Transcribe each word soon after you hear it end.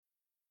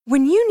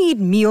When you need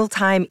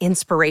mealtime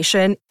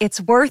inspiration,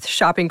 it's worth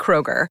shopping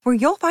Kroger, where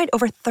you'll find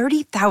over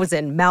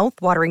 30,000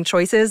 mouth-watering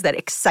choices that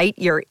excite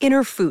your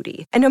inner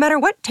foodie. And no matter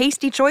what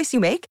tasty choice you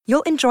make,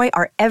 you'll enjoy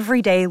our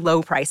everyday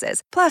low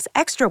prices, plus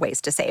extra ways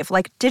to save,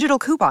 like digital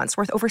coupons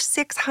worth over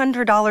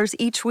 $600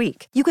 each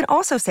week. You can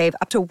also save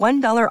up to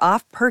 $1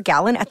 off per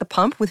gallon at the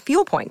pump with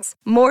fuel points.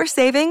 More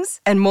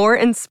savings and more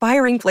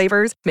inspiring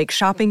flavors make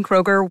shopping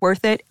Kroger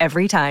worth it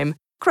every time.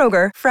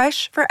 Kroger,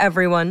 fresh for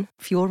everyone.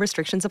 Fuel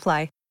restrictions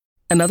apply.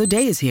 Another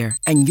day is here,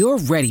 and you're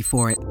ready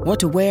for it. What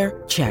to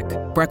wear? Check.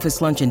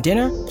 Breakfast, lunch, and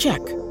dinner? Check.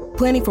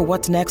 Planning for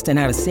what's next and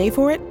how to save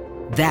for it?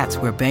 That's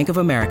where Bank of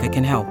America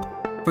can help.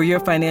 For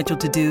your financial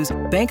to-dos,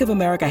 Bank of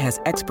America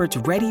has experts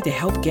ready to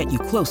help get you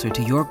closer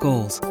to your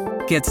goals.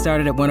 Get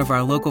started at one of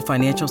our local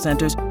financial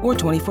centers or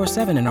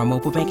 24/7 in our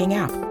mobile banking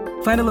app.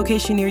 Find a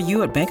location near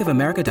you at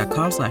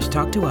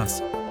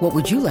bankofamerica.com/talktous. What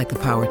would you like the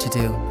power to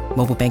do?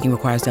 Mobile banking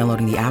requires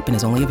downloading the app and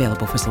is only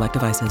available for select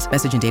devices.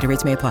 Message and data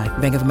rates may apply.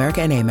 Bank of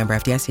America N.A., member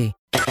FDIC.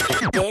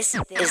 This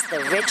is the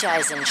Rich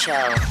Eisen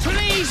Show.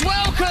 Please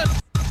welcome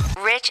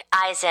Rich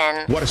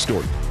Eisen. What a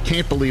story.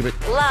 Can't believe it.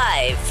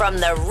 Live from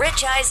the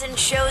Rich Eisen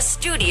Show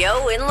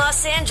studio in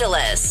Los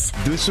Angeles.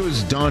 This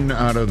was done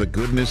out of the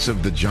goodness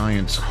of the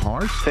Giants'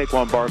 heart.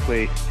 Saquon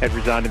Barkley had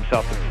resigned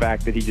himself to the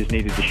fact that he just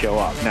needed to show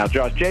up. Now,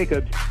 Josh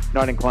Jacobs,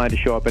 not inclined to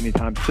show up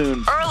anytime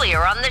soon.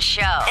 Earlier on the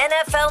show,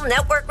 NFL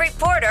Network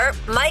reporter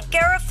Mike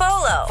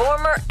Garafolo,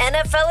 former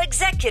NFL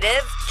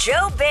executive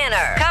Joe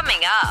Banner.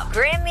 Coming up,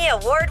 Grammy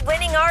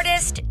Award-winning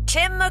artist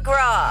Tim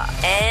McGraw.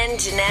 And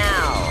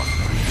now,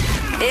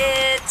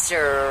 it's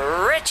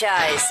Rich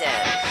Eisen.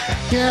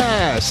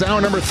 Yes,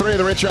 hour number 3 of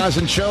the Rich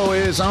Eisen Show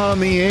is on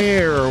the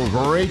air.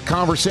 Great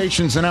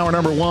conversations in hour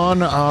number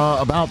 1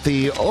 about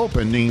the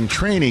opening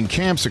training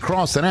camps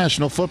across the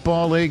National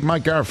Football League.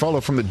 Mike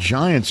Garafolo from the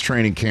Giants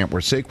training camp,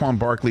 where Saquon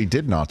Barkley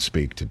did not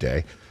speak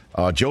today.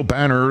 Joe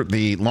Banner,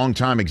 the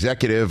longtime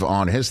executive,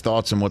 on his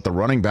thoughts on what the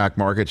running back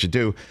market should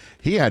do.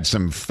 He had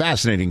some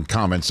fascinating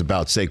comments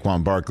about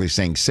Saquon Barkley,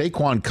 saying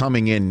Saquon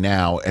coming in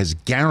now has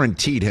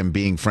guaranteed him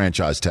being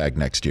franchise tagged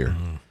next year.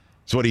 Mm-hmm.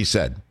 That's what he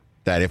said.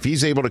 That if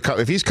he's able to,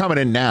 if he's coming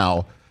in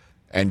now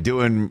and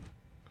doing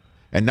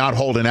and not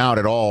holding out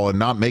at all and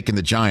not making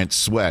the Giants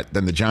sweat,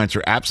 then the Giants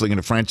are absolutely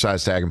going to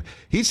franchise tag him.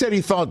 He said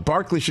he thought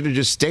Barkley should have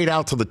just stayed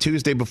out till the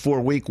Tuesday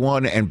before Week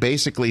 1 and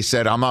basically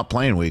said, "I'm not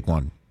playing Week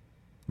 1.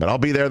 But I'll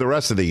be there the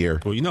rest of the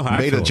year." Well, you know how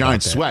made I feel the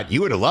Giants about sweat.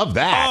 You would have loved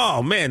that.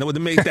 Oh, man, that would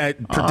have made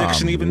that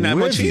prediction even that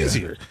much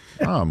easier.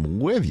 I'm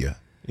with you.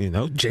 You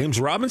know, James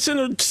Robinson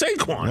or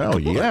Saquon. Oh,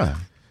 yeah.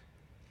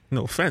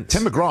 No offense.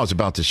 Tim McGraw is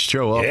about to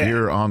show up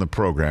here on the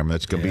program.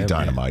 That's going to be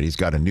dynamite. Man. He's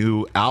got a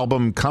new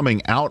album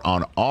coming out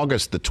on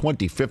August the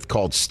 25th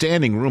called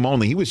Standing Room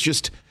Only. He was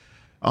just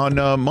on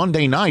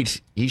Monday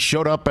night. He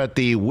showed up at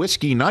the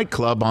Whiskey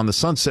nightclub on the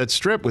Sunset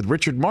Strip with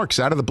Richard Marx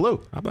out of the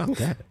blue. How about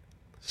that?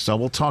 So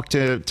we'll talk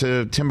to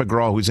Tim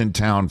McGraw, who's in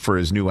town for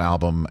his new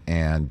album,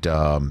 and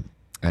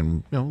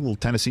you know, a little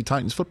Tennessee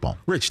Titans football.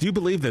 Rich, do you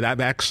believe that I've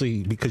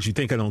actually, because you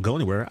think I don't go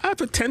anywhere, I've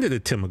attended a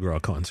Tim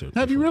McGraw concert.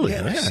 Have you really?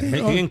 Yeah.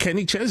 He and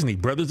Kenny Chesney,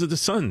 Brothers of the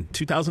Sun,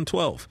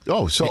 2012.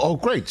 Oh,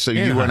 great. So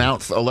you went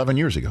out 11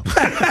 years ago.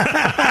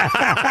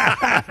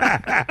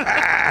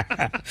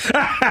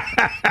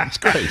 That's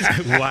great.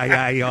 Why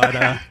I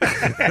oughta.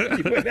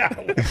 You went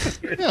out.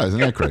 Yeah, isn't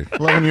that great?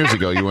 11 years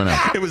ago, you went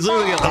out. It was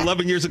literally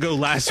 11 years ago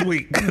last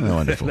week. Oh,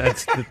 wonderful.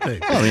 That's the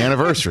thing. Oh, the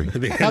anniversary.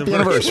 Happy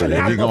anniversary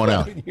of you going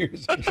out. 11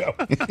 years ago.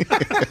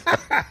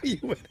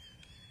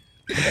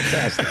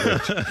 Fantastic.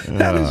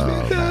 That is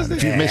fantastic.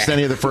 If you've missed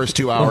any of the first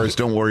 2 hours,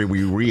 don't worry.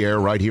 We re-air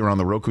right here on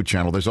the Roku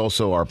channel. There's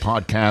also our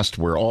podcast,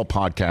 where all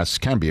podcasts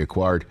can be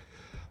acquired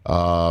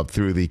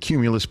through the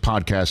Cumulus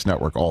Podcast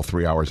Network, all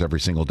 3 hours every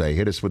single day.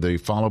 Hit us with the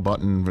follow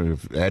button.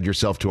 Add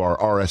yourself to our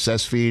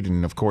RSS feed.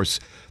 And, of course,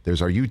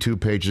 there's our YouTube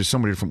page. There's so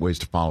many different ways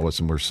to follow us,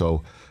 and we're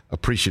so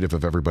appreciative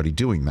of everybody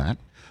doing that.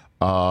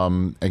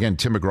 Again,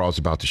 Tim McGraw is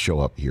about to show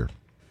up here.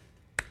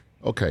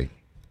 Okay.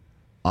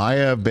 I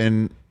have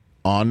been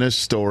on this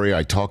story.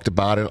 I talked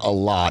about it a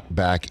lot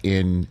back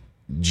in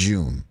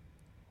June,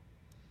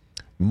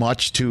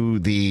 much to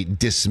the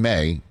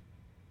dismay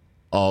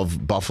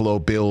of Buffalo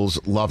Bills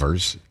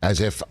lovers,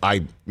 as if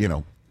I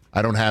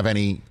don't have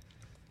any,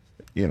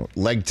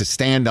 leg to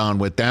stand on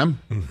with them.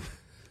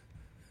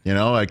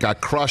 I got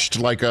crushed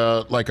like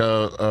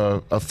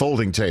a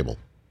folding table.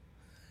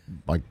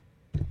 Like,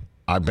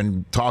 I've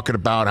been talking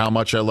about how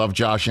much I love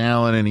Josh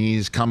Allen and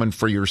he's coming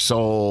for your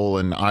soul,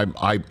 and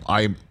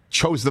I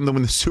chose them to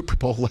win the Super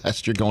Bowl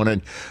last year going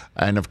in,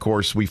 and of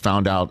course we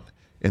found out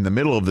in the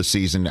middle of the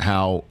season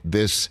how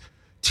this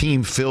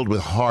team filled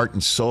with heart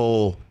and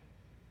soul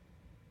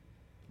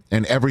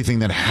and everything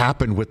that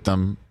happened with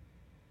them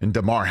in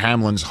Damar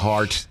Hamlin's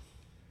heart,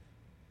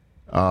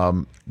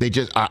 I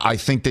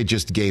think they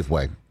just gave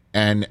way.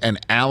 And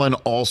Allen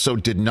also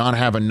did not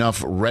have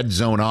enough red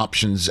zone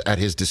options at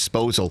his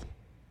disposal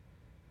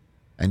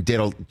and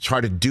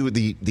try to do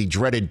the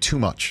dreaded too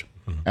much.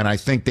 And I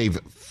think they've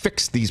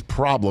fixed these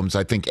problems.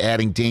 I think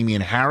adding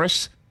Damian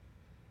Harris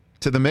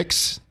to the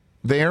mix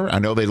there. I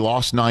know they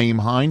lost Nyheim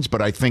Hines,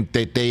 but I think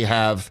that they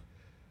have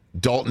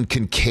Dalton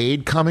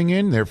Kincaid coming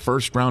in, their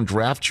first-round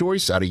draft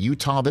choice out of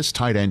Utah. This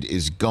tight end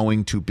is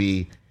going to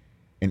be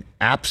an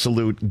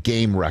absolute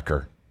game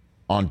wrecker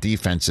on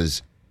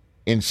defenses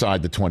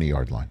inside the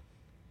 20-yard line.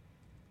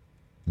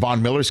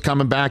 Von Miller's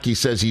coming back. He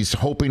says he's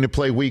hoping to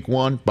play week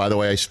 1. By the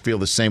way, I feel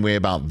the same way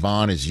about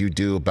Von as you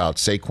do about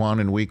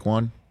Saquon in week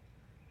 1.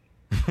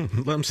 Let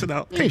him sit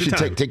out. You should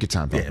take your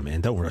time, Von. Yeah,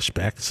 man, don't rush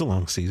back. It's a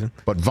long season.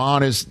 But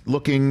Von is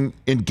looking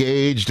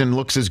engaged and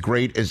looks as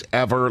great as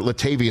ever.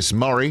 Latavius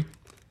Murray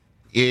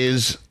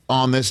is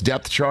on this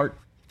depth chart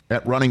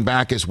at running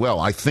back as well.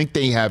 I think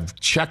they have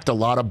checked a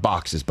lot of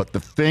boxes, but the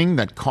thing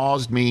that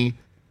caused me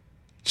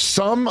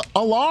some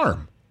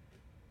alarm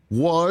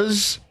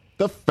was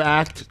the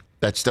fact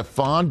that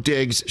Stephon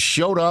Diggs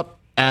showed up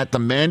at the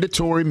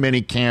mandatory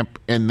minicamp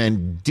and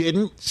then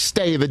didn't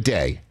stay the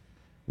day.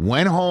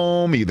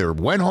 Either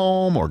went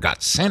home or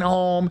got sent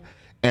home.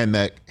 And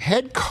the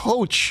head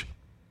coach,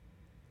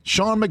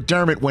 Sean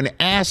McDermott, when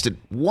asked at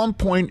one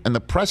point in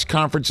the press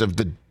conference of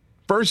the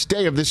first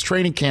day of this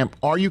training camp,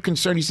 are you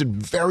concerned? He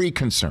said, very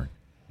concerned.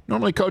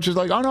 Normally coaches are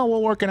like, oh, no, we're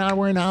working out.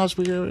 We're in the house.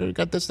 We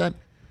got this, that.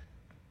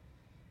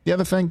 The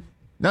other thing,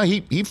 no,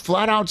 he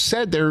flat out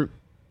said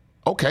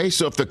okay,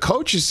 so if the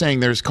coach is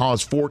saying there's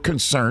cause for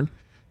concern,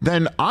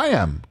 then I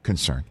am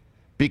concerned.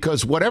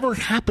 Because whatever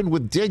happened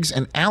with Diggs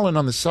and Allen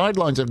on the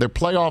sidelines of their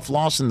playoff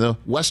loss in the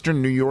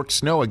Western New York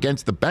snow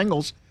against the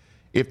Bengals,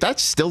 if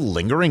that's still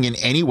lingering in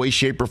any way,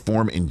 shape, or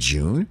form in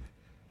June,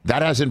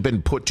 that hasn't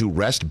been put to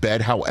rest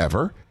bed,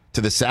 however, to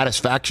the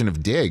satisfaction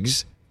of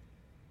Diggs,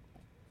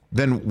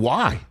 then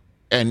why?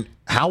 And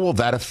how will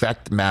that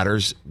affect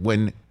matters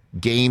when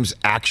games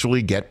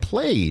actually get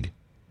played?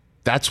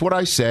 That's what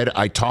I said.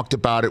 I talked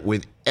about it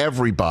with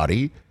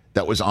everybody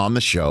that was on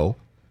the show.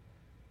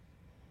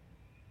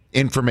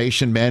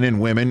 Information men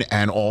and women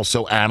and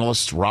also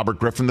analysts. Robert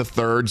Griffin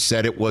III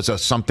said it was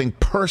something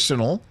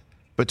personal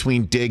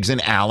between Diggs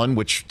and Allen,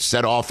 which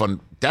set off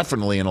on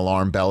definitely an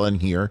alarm bell in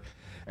here.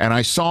 And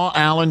I saw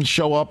Allen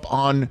show up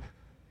on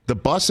the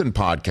Bussin'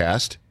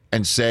 podcast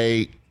and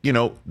say,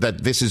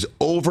 that this is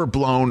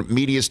overblown.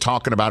 Media's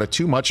talking about it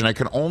too much. And I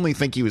can only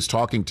think he was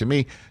talking to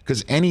me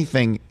because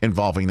anything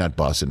involving that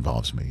bus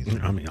involves me.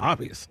 I mean,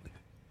 obviously.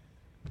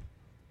 I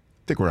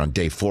think we're on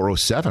day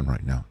 407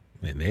 right now.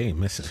 Man, they ain't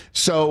missing.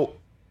 So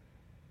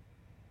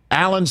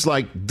Allen's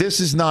like,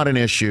 this is not an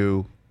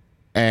issue.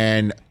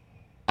 And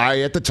I,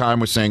 at the time,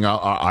 was saying,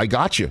 I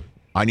got you.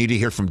 I need to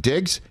hear from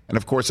Diggs. And,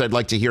 of course, I'd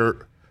like to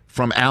hear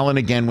from Allen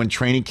again when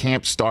training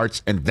camp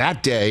starts. And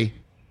that day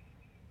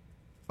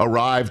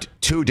arrived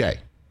today.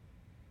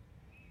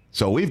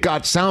 So we've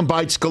got sound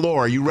bites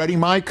galore. Are you ready,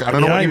 Mike? I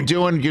don't know what you're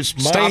doing. You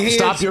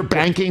stop your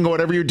banking or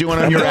whatever you're doing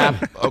on your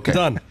app. Okay.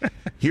 Done.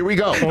 Here we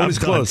go. I was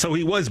close. So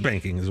he was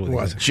banking is what he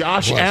was.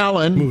 Josh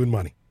Allen moving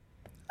money.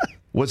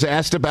 Was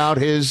asked about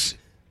his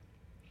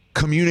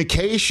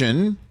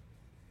communication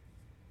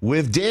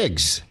with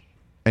Diggs.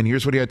 And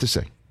here's what he had to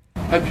say.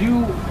 Have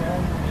you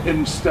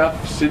and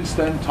Steph since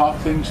then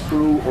talked things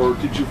through, or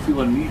did you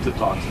feel a need to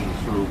talk things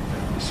through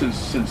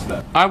since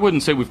then? I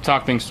wouldn't say we've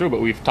talked things through,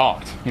 but we've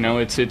talked.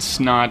 It's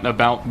not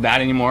about that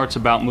anymore. It's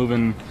about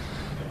moving,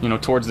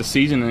 towards the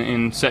season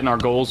and setting our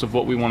goals of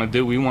what we want to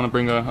do. We want to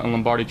bring a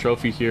Lombardi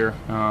trophy here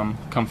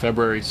come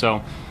February.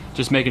 So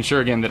just making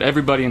sure, again, that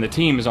everybody in the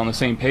team is on the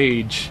same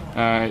page,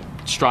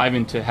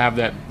 striving to have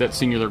that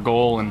singular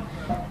goal, and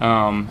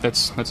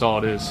that's all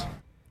it is.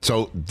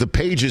 So the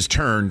page is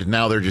turned.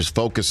 Now they're just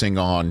focusing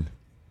on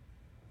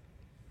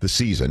the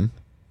season.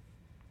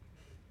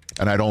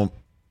 And I don't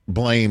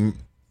blame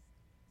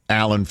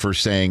Allen for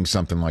saying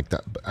something like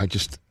that. But I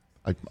just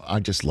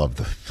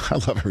love I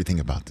love everything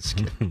about this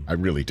kid. I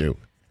really do.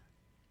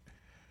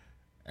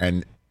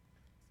 And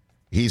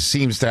he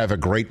seems to have a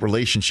great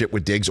relationship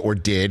with Diggs, or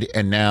did,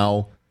 and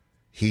now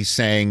he's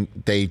saying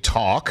they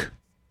talk,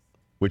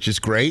 which is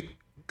great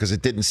because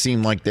it didn't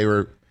seem like they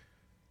were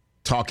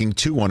talking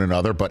to one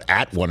another, but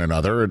at one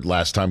another.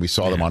 Last time we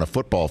saw them on a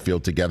football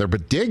field together.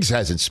 But Diggs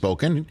hasn't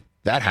spoken.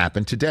 That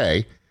happened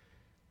today.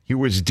 Here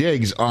was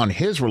Diggs on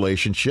his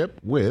relationship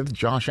with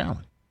Josh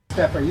Allen.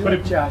 Steph, are you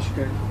and Josh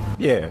good?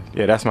 Yeah,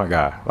 that's my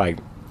guy. Like,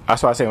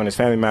 that's why I say when it's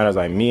family matters,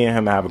 like, me and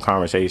him have a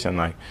conversation,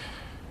 like,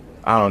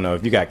 I don't know,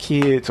 if you got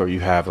kids or you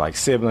have, like,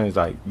 siblings,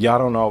 like, y'all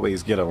don't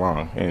always get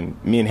along.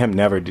 And me and him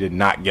never did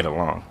not get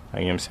along.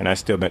 Like, you know what I'm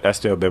saying? That's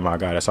still been my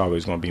guy. That's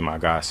always going to be my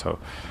guy. So,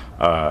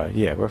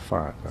 yeah, we're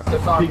fine.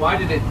 Stephon, why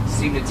did it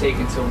seem to take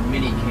until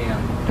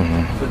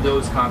minicamp for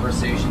those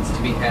conversations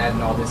to be had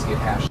and all this get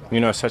hashed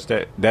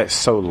out? That's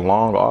so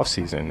long off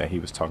season that he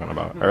was talking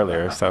about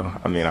earlier. So,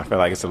 I mean, I feel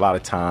like it's a lot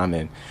of time,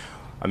 and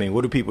I mean,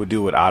 what do people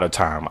do with out of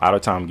time? Out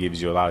of time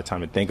gives you a lot of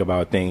time to think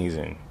about things,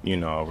 and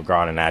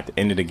regarding at the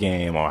end of the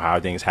game or how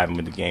things happen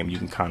with the game, you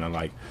can kind of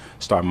like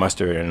start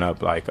mustering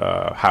up like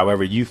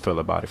however you feel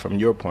about it from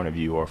your point of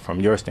view or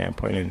from your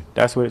standpoint, and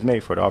that's what it's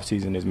made for. The off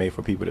season is made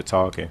for people to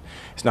talk, and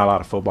it's not a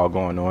lot of football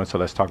going on, so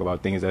let's talk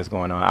about things that's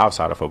going on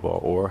outside of football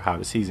or how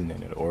the season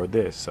ended or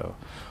this. So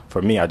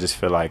for me, I just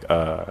feel like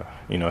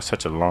it's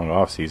such a long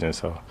off season,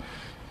 so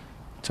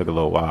it took a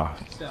little while.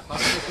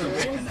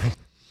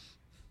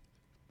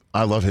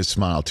 I love his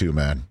smile too,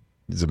 man.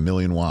 He's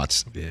 1,000,000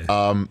 watts.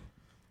 Yeah.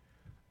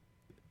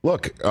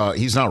 Look,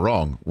 he's not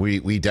wrong.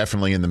 We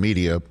definitely in the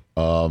media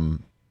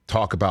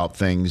talk about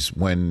things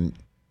when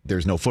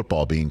there's no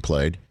football being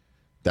played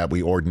that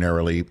we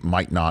ordinarily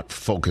might not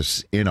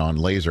focus in on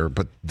laser.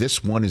 But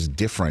this one is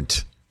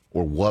different,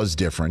 or was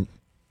different.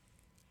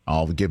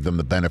 I'll give them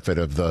the benefit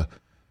of the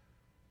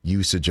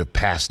usage of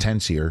past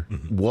tense here.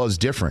 Was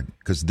different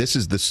because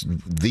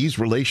these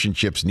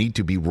relationships need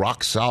to be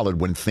rock solid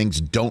when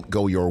things don't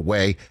go your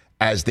way,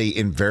 as they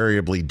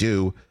invariably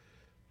do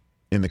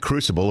in the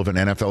crucible of an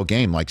NFL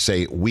game. Like,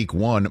 say, week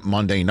 1,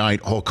 Monday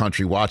night, whole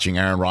country watching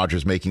Aaron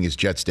Rodgers making his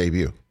Jets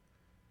debut,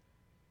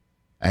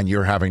 and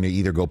you're having to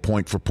either go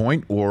point for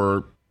point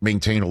or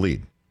maintain a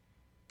lead.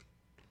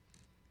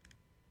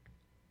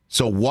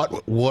 So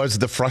what was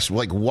the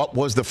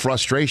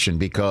frustration?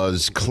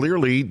 Because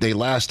clearly they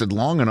lasted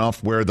long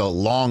enough where the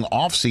long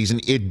off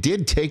season, it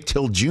did take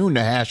till June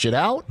to hash it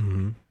out.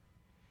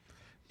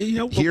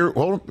 Here,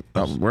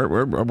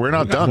 we're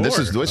not done.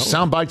 This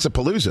sound bites of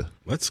Palooza.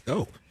 Let's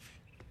go.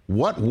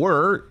 What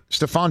were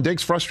Stephon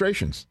Diggs'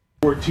 frustrations?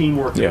 Or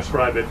teamwork to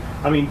describe it.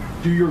 I mean,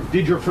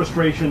 did your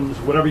frustrations,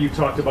 whatever you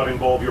talked about,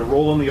 involve your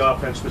role in the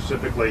offense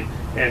specifically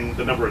and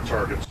the number of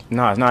targets?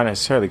 No, it's not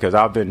necessarily, because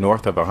I've been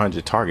north of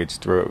 100 targets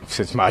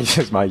since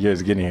my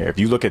years getting here. If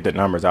you look at the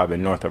numbers, I've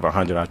been north of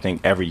 100, I think,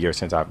 every year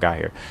since I've got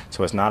here.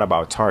 So it's not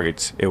about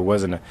targets. It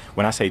wasn't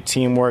when I say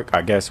teamwork,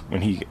 I guess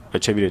when he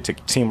attributed to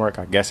teamwork,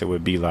 I guess it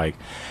would be like,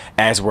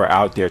 as we're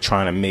out there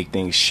trying to make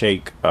things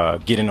shake,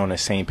 getting on the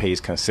same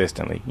page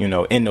consistently,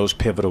 in those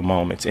pivotal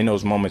moments, in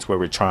those moments where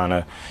we're trying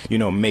to,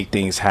 make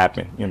things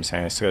happen. You know what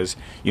I'm saying? Because,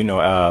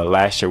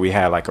 last year we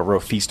had like a real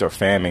feast or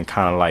famine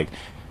kind of like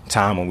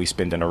time when we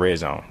spent in the red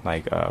zone,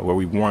 like where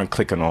we weren't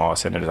clicking on all of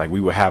a sudden. It's like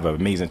we would have an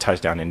amazing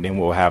touchdown and then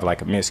we'll have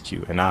like a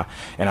miscue. And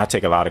I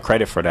take a lot of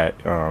credit for that,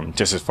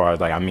 just as far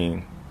as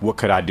like, what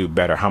could I do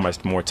better? How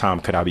much more time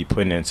could I be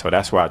putting in? So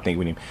that's why I think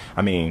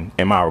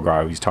in my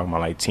regard, he's talking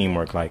about like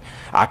teamwork. Like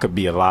I could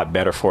be a lot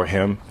better for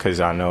him, because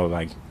I know,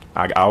 like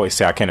I always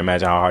say, I can't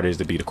imagine how hard it is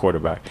to be the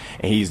quarterback.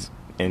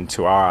 And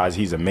to our eyes,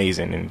 he's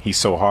amazing, and he's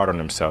so hard on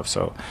himself.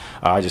 So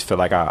I just feel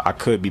like I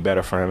could be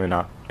better for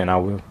him, and I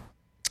will.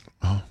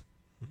 Oh.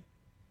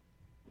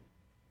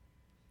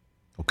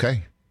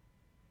 Okay.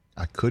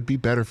 I could be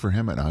better for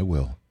him, and I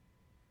will.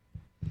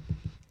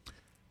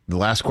 The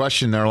last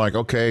question, they're like,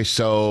 okay,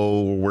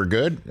 so we're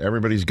good?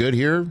 Everybody's good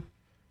here?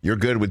 You're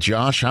good with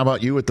Josh? How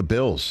about you with the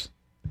Bills?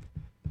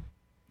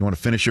 You want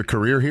to finish your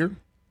career here?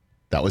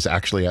 That was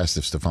actually asked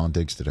of Stephon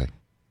Diggs today.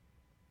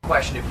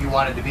 Question, if you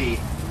wanted to be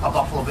a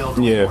Buffalo Bill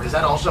going forward. Is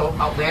that also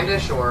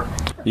outlandish, or?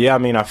 Yeah,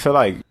 I feel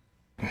like,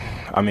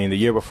 the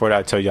year before that,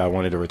 I told you I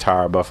wanted to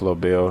retire a Buffalo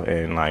Bill,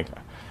 and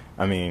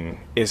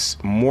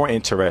it's more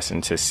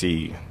interesting to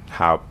see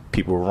how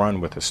people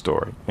run with a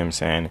story, you know what I'm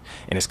saying?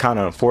 And it's kind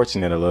of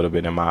unfortunate a little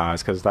bit in my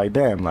eyes, because like,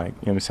 damn, like,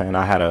 you know what I'm saying,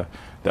 I had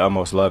the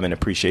utmost love and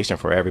appreciation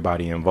for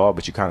everybody involved,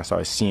 but you kind of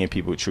start seeing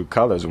people's true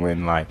colors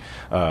when like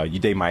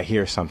they might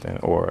hear something,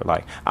 or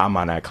like I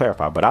might not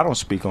clarify, but I don't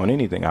speak on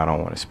anything I don't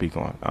want to speak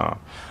on.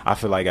 I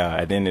feel like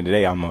at the end of the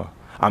day,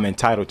 I'm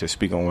entitled to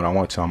speak on what I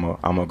want to.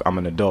 I'm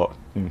an adult.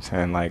 You know what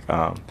I'm saying? Like,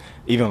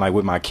 even like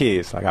with my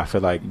kids, like I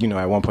feel like,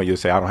 at one point you'll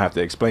say I don't have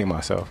to explain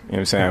myself. You know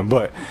what I'm saying?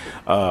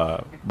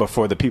 But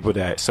for the people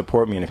that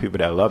support me and the people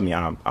that love me,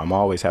 I'm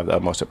always have the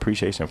utmost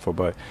appreciation for.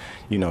 But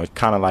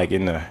kind of like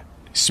in the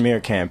smear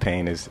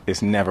campaign,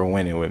 it's never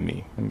winning with me. You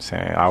know what I'm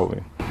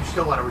saying? You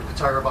still want to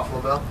retire a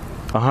Buffalo Bill?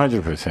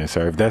 100%,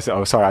 sir. If that's,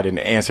 sorry, I didn't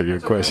answer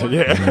your question.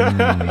 Okay.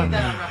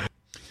 Yeah.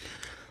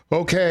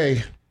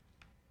 Okay.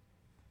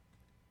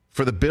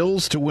 For the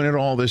Bills to win it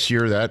all this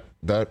year,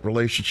 that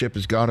relationship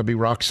has got to be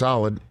rock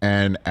solid.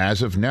 And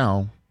as of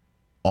now,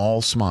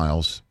 all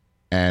smiles.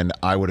 And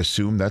I would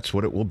assume that's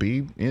what it will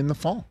be in the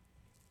fall.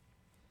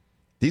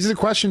 These are the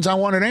questions I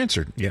wanted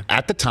answered. Yeah.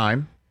 At the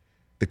time,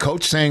 the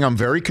coach saying I'm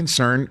very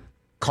concerned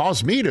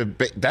caused me to.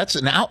 That's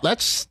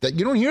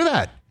you don't hear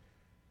that.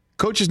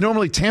 Coaches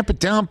normally tamp it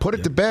down, put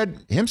it to bed.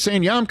 Him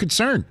saying, yeah, I'm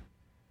concerned.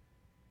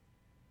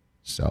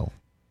 So.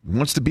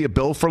 Wants to be a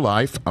Bill for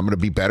life. I'm going to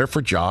be better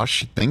for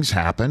Josh. Things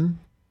happen.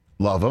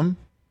 Love him.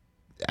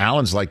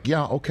 Allen's like,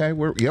 yeah, okay,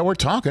 we're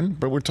talking,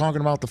 but we're talking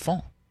about the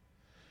fall.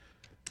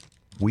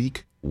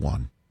 Week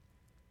 1.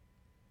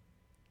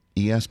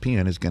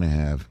 ESPN is going to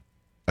have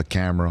a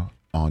camera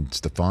on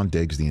Stephon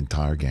Diggs the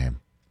entire game.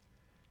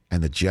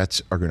 And the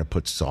Jets are going to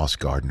put Sauce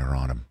Gardner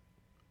on him.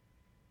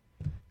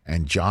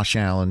 And Josh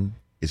Allen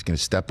is going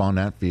to step on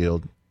that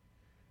field,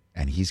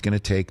 and he's going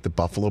to take the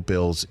Buffalo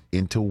Bills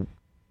into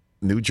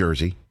New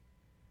Jersey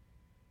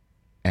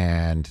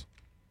and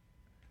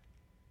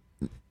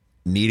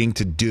needing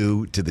to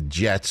do to the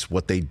Jets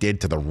what they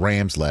did to the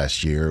Rams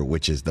last year,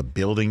 which is the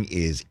building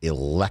is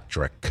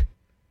electric.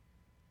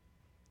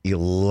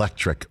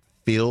 Electric,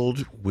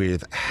 filled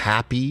with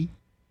happy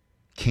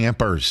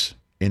campers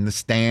in the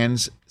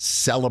stands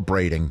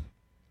celebrating.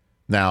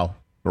 Now,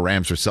 the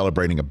Rams are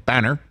celebrating a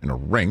banner and a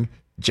ring.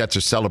 Jets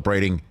are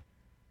celebrating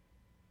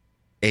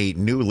a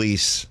new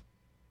lease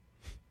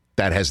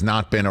that has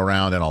not been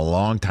around in a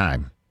long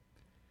time.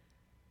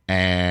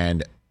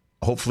 And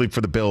hopefully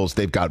for the Bills,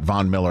 they've got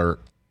Von Miller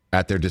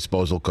at their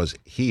disposal because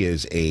he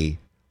is a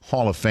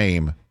Hall of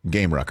Fame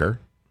game wrecker,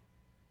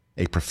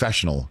 a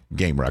professional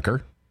game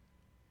wrecker.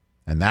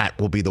 And that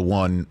will be the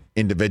one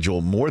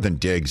individual more than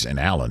Diggs and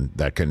Allen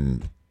that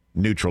can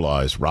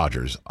neutralize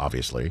Rodgers,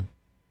 obviously.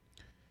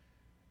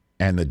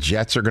 And the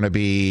Jets are going to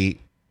be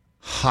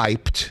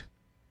hyped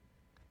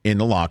in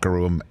the locker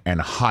room and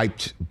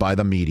hyped by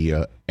the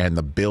media, and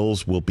the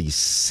Bills will be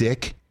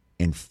sick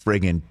and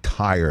friggin'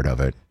 tired of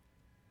it.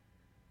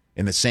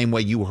 In the same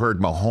way you heard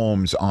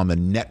Mahomes on the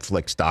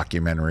Netflix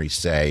documentary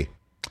say,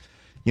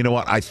 you know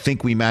what, I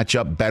think we match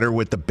up better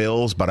with the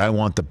Bills, but I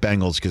want the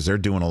Bengals because they're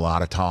doing a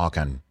lot of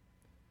talking.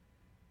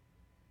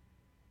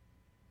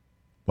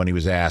 When he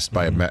was asked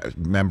by a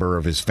member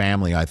of his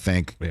family, I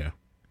think,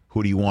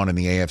 who do you want in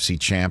the AFC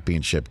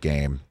Championship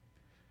game?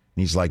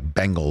 And he's like,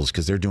 Bengals,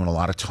 because they're doing a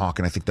lot of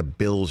talking. I think the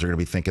Bills are going to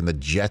be thinking the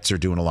Jets are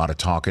doing a lot of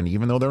talking,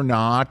 even though they're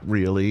not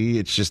really.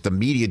 It's just the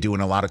media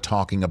doing a lot of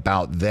talking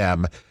about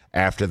them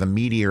after the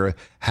media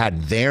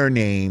had their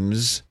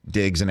names,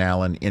 Diggs and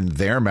Allen, in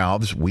their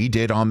mouths. We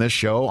did on this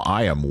show.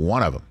 I am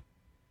one of them.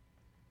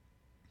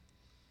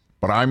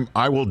 But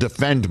I will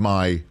defend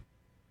my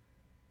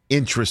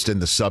interest in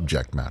the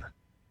subject matter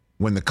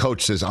when the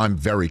coach says, I'm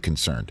very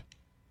concerned.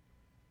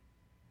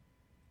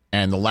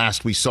 And the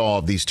last we saw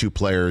of these two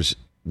players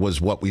was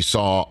what we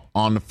saw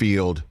on the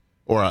field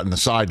or on the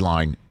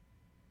sideline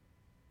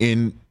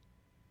in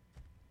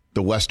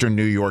the Western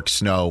New York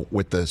snow,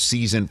 with the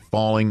season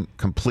falling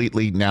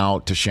completely now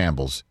to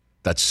shambles.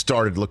 That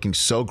started looking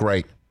so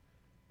great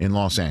in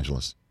Los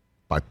Angeles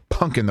by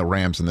punking the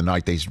Rams in the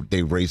night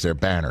they raised their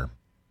banner.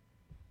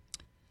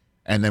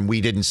 And then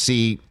we didn't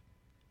see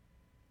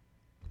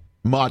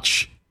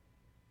much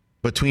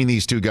between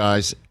these two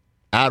guys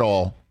at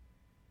all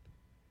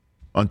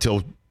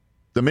until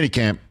the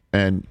minicamp,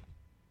 and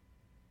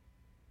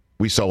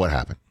we saw what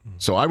happened.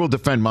 So I will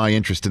defend my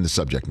interest in the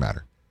subject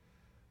matter.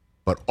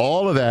 But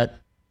all of that,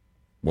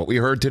 what we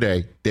heard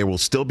today, there will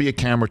still be a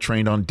camera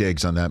trained on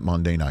Diggs on that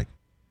Monday night.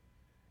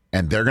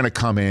 And they're going to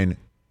come in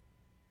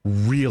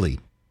really,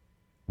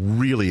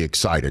 really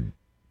excited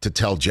to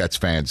tell Jets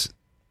fans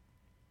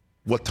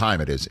what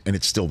time it is, and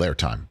it's still their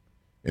time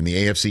in the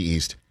AFC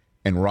East.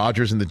 And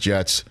Rodgers and the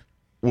Jets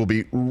will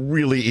be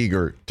really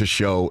eager to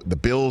show the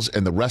Bills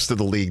and the rest of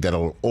the league that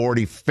are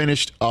already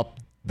finished up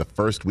the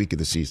first week of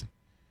the season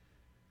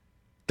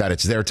that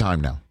it's their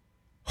time now.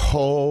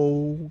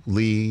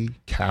 Holy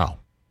cow.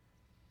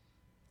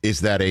 Is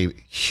that a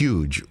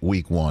huge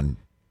week one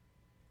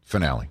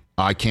finale?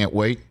 I can't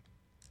wait.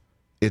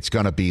 It's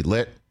going to be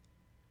lit,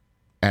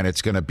 and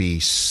it's going to be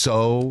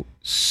so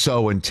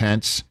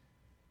intense,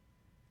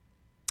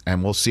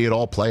 and we'll see it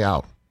all play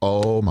out.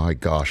 Oh my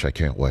gosh, I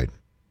can't wait.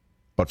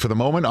 But for the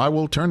moment, I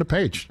will turn the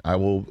page.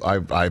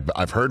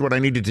 I've heard what I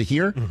needed to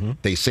hear. Mm-hmm.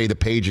 They say the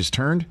page is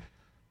turned,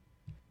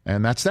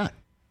 and that's that.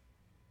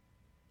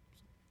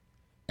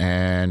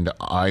 And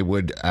I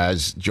would,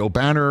 as Joe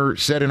Banner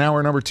said in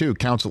hour number 2,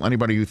 counsel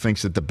anybody who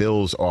thinks that the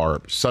Bills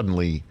are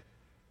suddenly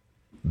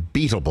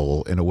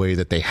beatable in a way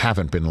that they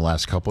haven't been the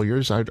last couple of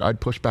years.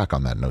 I'd push back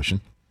on that notion.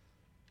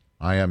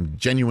 I am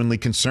genuinely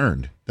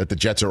concerned that the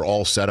Jets are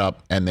all set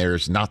up and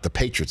there's not the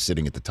Patriots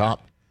sitting at the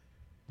top.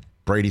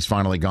 Brady's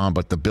finally gone,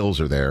 but the Bills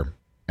are there.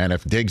 And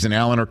if Diggs and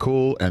Allen are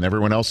cool and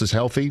everyone else is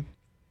healthy,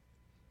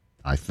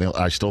 I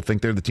still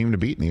think they're the team to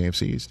beat in the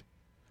AFC East.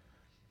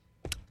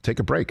 Take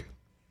a break.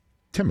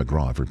 Tim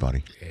McGraw,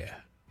 everybody. Yeah.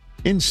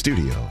 In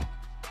studio.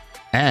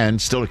 And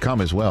still to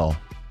come as well.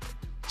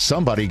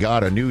 Somebody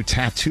got a new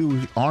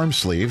tattoo arm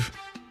sleeve,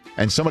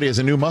 and somebody has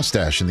a new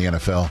mustache in the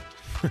NFL.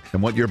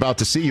 And what you're about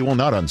to see, you will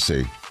not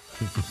unsee.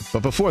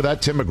 But before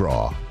that, Tim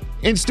McGraw.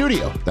 In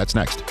studio. That's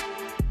next.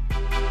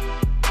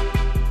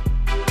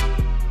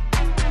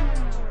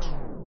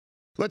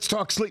 Let's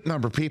talk Sleep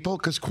Number, people,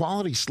 because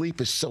quality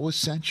sleep is so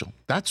essential.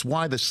 That's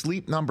why the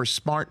Sleep Number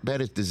Smart Bed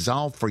is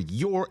designed for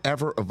your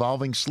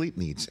ever-evolving sleep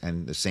needs,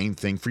 and the same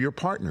thing for your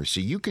partner, so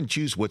you can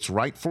choose what's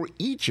right for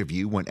each of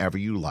you whenever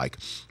you like.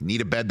 Need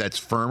a bed that's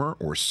firmer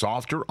or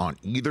softer on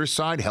either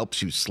side,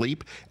 helps you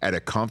sleep at a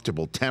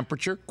comfortable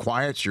temperature,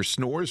 quiets your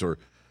snores or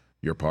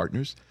your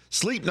partner's?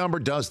 Sleep Number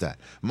does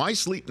that. My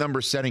Sleep Number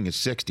setting is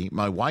 60.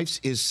 My wife's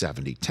is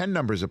 70. 10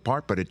 numbers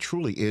apart, but it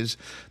truly is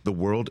the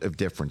world of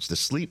difference. The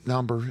Sleep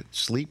Number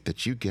sleep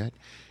that you get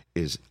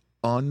is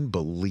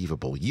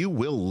unbelievable. You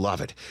will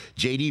love it.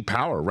 J.D.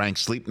 Power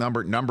ranks Sleep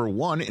Number number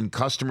 1 in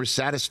customer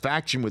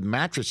satisfaction with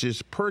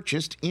mattresses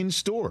purchased in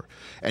store.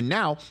 And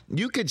now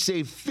you could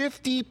save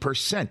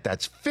 50%.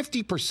 That's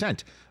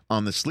 50%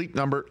 on the Sleep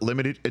Number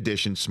limited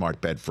edition smart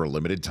bed for a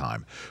limited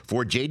time.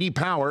 For J.D.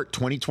 Power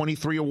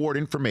 2023 award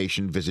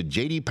information, visit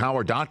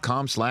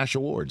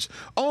jdpower.com/awards.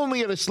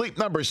 Only at a Sleep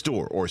Number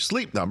store or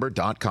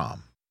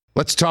sleepnumber.com.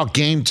 Let's talk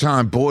Game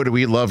Time. Boy, do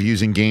we love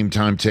using Game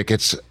Time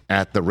tickets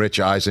at the Rich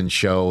Eisen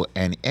Show.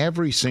 And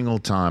every single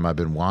time I've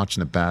been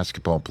watching the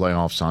basketball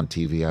playoffs on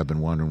TV, I've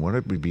been wondering what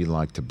it would be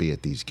like to be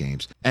at these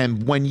games.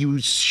 And when you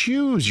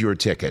choose your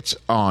tickets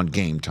on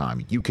Game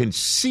Time, you can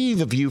see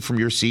the view from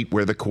your seat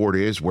where the court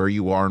is, where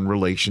you are in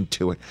relation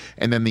to it.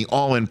 And then the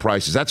all-in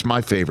prices. That's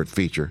my favorite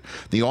feature.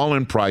 The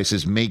all-in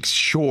prices makes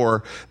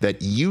sure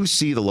that you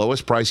see the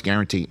lowest price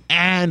guarantee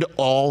and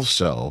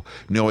also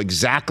know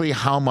exactly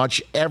how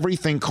much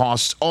everything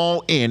costs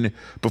all in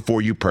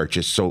before you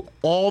purchase. So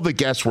all the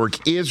guesswork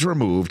is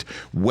removed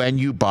when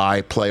you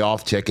buy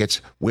playoff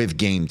tickets with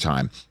Game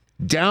Time.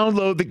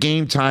 Download the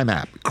Game Time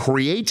app,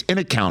 create an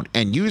account,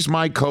 and use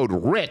my code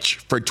RICH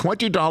for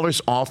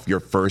 $20 off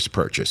your first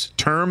purchase.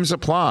 Terms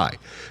apply.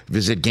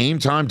 Visit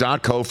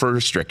GameTime.co for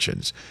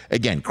restrictions.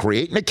 Again,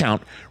 create an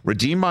account,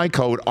 redeem my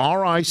code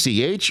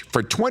RICH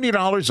for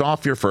 $20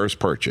 off your first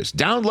purchase.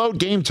 Download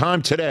Game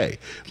Time today.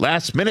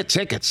 Last minute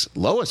tickets,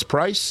 lowest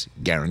price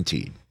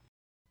guaranteed.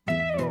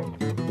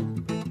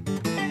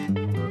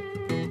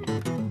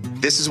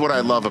 This is what I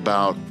love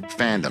about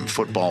fandom,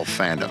 football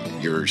fandom.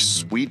 You're a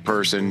sweet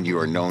person. You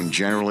are known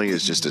generally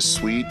as just a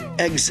sweet,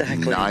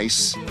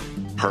 nice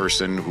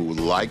person who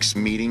likes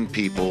meeting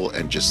people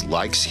and just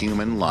likes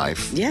human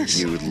life. Yes.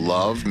 You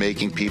love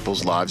making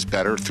people's lives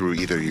better through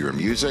either your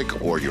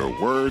music or your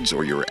words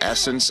or your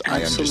essence.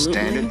 Absolutely. I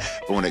understand it.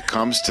 But when it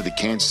comes to the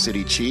Kansas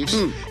City Chiefs,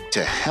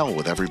 to hell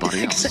with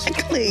everybody else.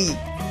 Exactly.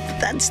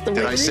 That's the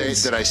way it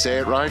is. Did I say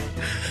it right?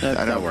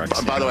 That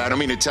works. By the way, I don't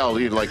mean to tell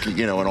you, like,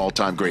 an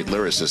all-time great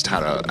lyricist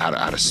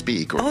how to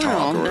speak or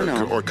talk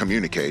or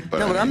communicate.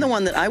 But I'm the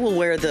one that I will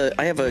wear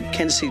I have a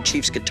Kansas City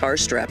Chiefs guitar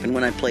strap, and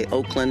when I play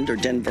Oakland or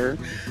Denver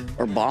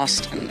or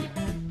Boston,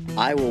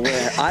 I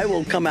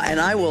will come out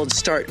and I will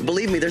start.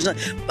 Believe me, there's not.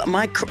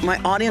 My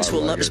audience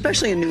will love,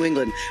 especially in New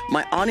England.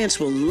 My audience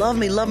will love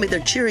me. They're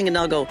cheering, and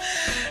I'll go,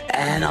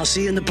 and I'll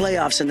see you in the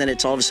playoffs. And then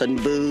it's all of a sudden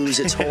booze.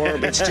 It's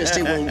horrible.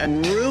 It will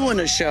ruin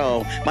a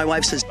show. My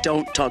wife says,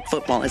 "Don't talk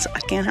football." I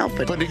can't help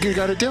it. But you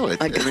got to do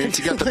it. I mean,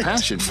 you got the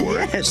passion for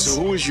it.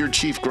 So, who was your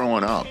chief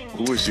growing up?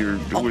 Who was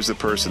the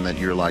person that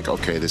you're like,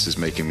 okay, this is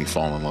making me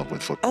fall in love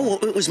with football? Oh, well,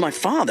 it was my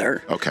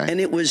father. Okay, and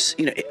it was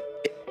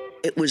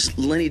It was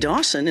Lenny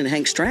Dawson and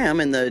Hank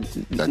Stram in the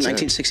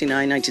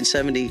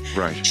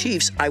 1969-1970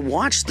 Chiefs. I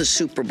watched the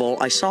Super Bowl.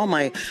 I saw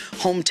my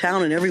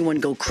hometown and everyone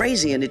go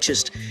crazy, and it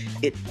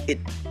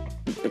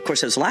of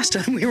course, it was the last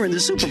time we were in the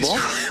Super Bowl,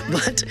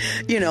 but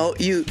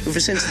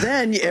since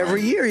then,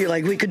 every year you're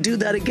like, we could do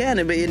that again,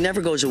 but it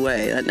never goes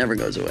away. That never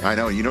goes away. I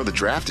know. The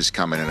draft is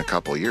coming in a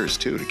couple of years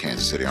too to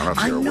Kansas City. I don't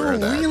know if you're aware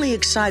of that. I'm really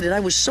excited. I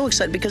was so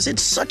excited because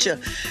it's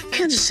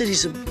Kansas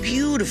City's a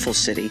beautiful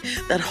city.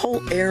 That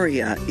whole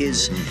area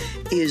is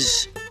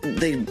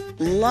they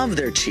love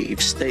their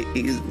Chiefs.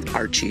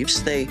 Our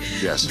Chiefs.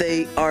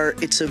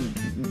 It's a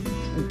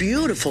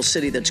beautiful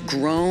city that's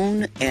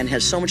grown and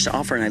has so much to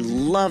offer, and I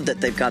love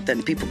that they've got that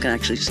and people can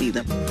actually see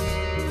them.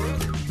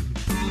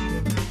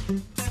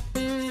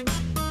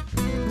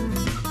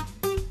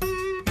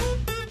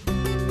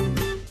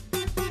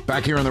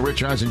 Back here on the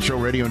Rich Eisen Show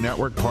Radio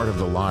Network, part of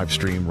the live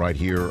stream right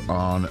here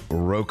on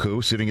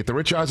Roku. Sitting at the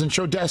Rich Eisen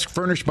Show desk,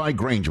 furnished by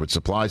Grainger with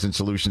supplies and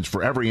solutions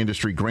for every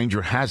industry.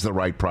 Grainger has the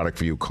right product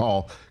for you.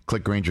 Call,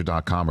 click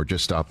Grainger.com, or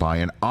just stop by.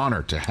 An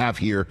honor to have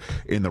here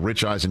in the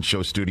Rich Eisen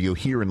Show studio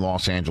here in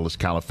Los Angeles,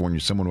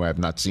 California, someone who I have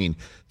not seen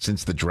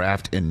since the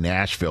draft in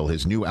Nashville.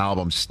 His new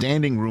album,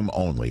 Standing Room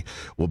Only,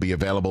 will be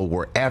available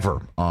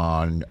wherever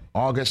on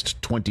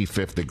August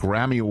 25th. The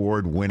Grammy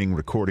Award-winning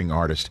recording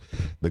artist,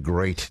 the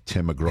great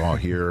Tim McGraw,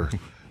 here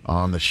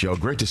on the show.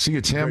 Great to see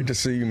you, Tim. Great to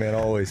see you, man,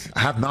 always. I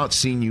have not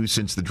seen you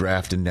since the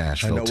draft in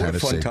Nashville, Tennessee. What a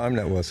fun time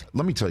that was.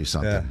 Let me tell you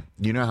something. Yeah.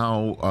 You know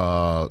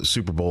how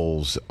Super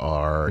Bowls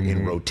are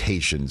in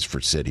rotations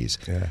for cities?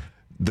 Yeah.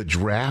 The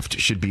draft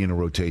should be in a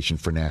rotation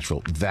for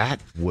Nashville.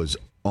 That was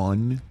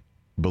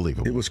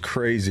unbelievable. It was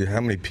crazy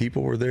how many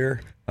people were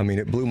there. I mean,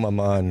 it blew my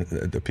mind,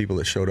 the people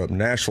that showed up.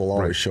 Nashville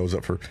always shows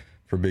up for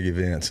big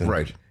events.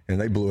 And,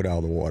 and they blew it out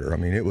of the water. I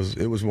mean, it was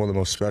one of the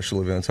most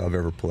special events I've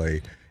ever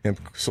played. And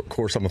of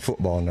course, I'm a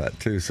football nut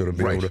too, so to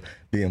be able to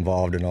be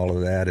involved in all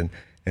of that and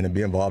to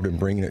be involved in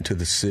bringing it to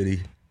the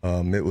city,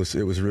 it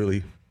was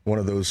really one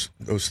of those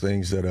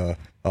things that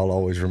I'll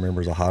always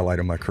remember as a highlight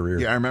of my career.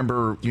 Yeah, I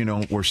remember.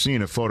 We're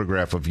seeing a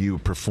photograph of you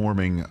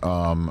performing.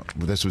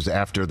 This was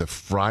after the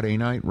Friday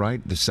night, right?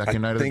 The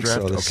second night of the draft.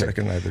 I think so. The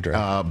second night of the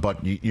draft.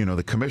 But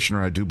the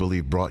commissioner, I do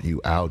believe, brought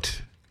you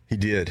out. He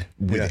did.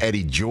 With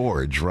Eddie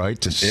George,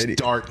 right? To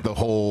start the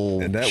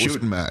whole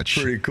shooting match.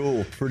 Pretty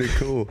cool.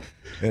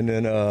 And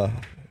then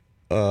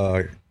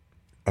I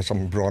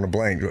I'm drawing a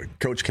blank.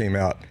 Coach came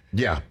out.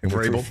 Yeah, and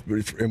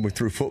we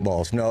threw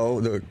footballs.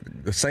 No,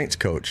 the Saints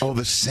coach. Oh,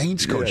 the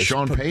Saints coach,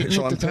 Sean Payton.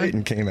 Sean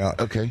Payton came out.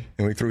 Okay,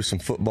 and we threw some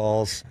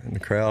footballs in the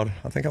crowd.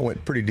 I think I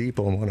went pretty deep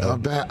on one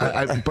of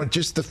them. But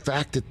just the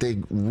fact that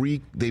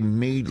they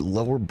made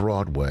Lower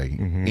Broadway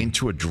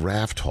into a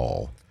draft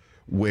hall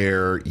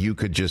where you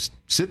could just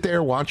sit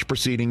there, watch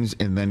proceedings,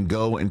 and then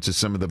go into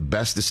some of the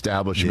best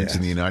establishments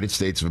in the United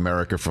States of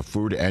America for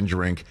food and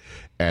drink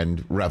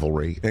and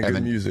revelry. And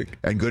good music.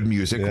 And good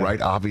music,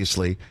 right,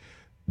 obviously.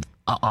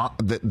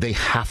 They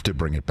have to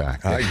bring it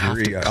back. They I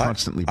agree. have to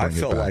constantly bring it back.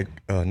 I felt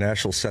like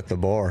Nashville set the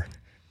bar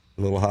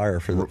a little higher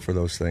for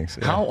those things.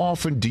 Yeah. How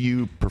often do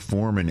you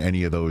perform in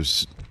any of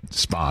those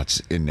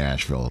spots in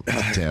Nashville,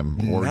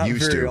 Tim? Or Not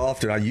used very to?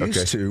 often. I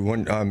used to.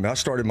 When I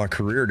started my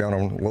career down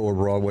on Lower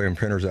Broadway in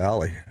Printers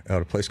Alley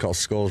at a place called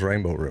Skull's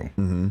Rainbow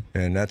Room.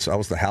 And I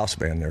was the house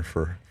band there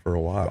for a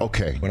while.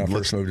 Okay. When I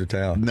first moved to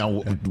town.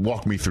 Now,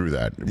 walk me through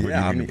that.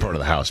 Yeah, You're part of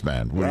the house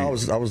band. I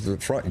was the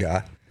front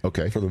guy.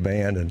 Okay. For the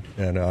band,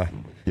 and a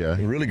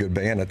really good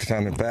band at the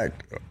time. In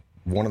fact,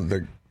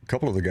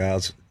 couple of the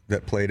guys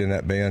that played in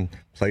that band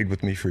played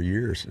with me for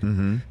years.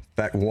 In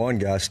fact, one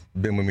guy's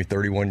been with me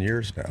 31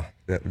 years now.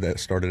 That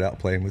started out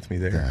playing with me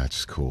there.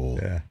 That's cool.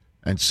 Yeah.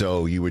 And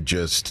so you would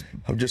just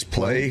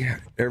play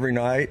every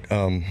night.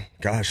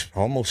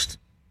 Almost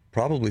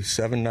probably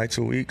 7 nights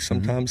a week.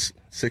 Sometimes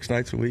 6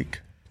 nights a week.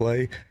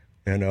 Play,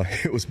 and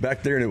it was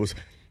back there, and it was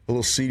a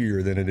little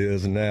seedier than it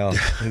is now.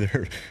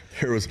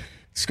 there was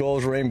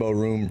Skull's Rainbow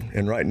Room,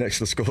 and right next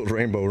to the Skull's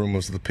Rainbow Room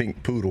was the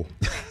Pink Poodle,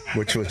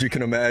 which was, you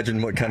can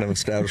imagine what kind of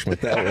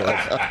establishment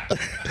that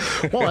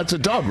was. Well, that's a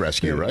dog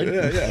rescue, right?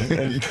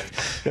 Yeah.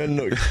 And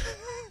look,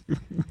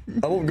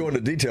 I won't go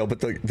into detail, but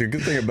the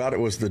good thing about it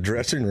was the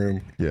dressing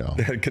room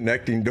had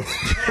connecting doors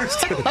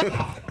to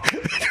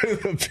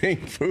the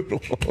Pink Poodle.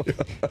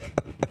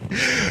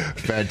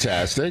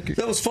 Fantastic.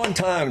 That was fun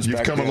times.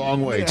 You've come a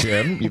long way,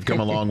 Tim. You've come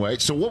a Yeah. long way.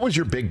 So what was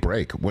your big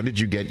break? When did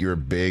you get your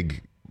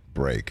big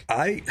break?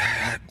 I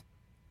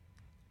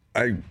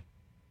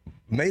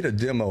made a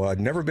demo. I'd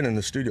never been in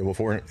the studio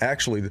before, and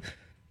actually,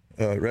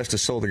 rest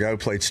his soul, the guy who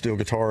played steel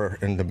guitar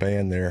in the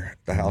band there,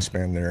 the house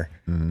band there,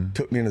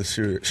 took me into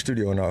the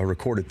studio, and I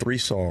recorded 3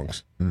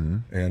 songs.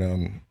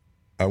 And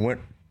I went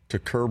to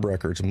Curb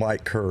Records,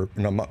 Mike Curb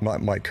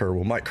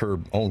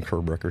owned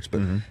Curb Records,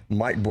 but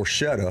Mike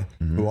Borchetta,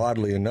 who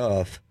oddly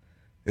enough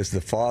is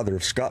the father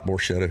of Scott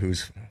Borchetta, who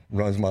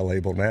runs my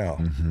label now,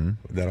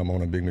 that I'm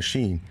on a big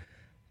machine.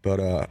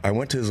 But I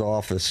went to his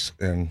office,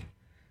 and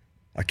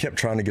I kept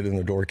trying to get in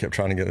the door, kept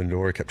trying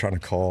to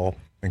call,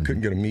 and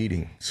couldn't get a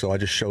meeting. So I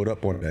just showed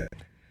up one day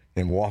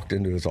and walked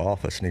into his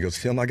office, and he goes,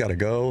 "Tim, I got to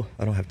go.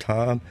 I don't have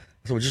time."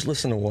 I said, "Well, just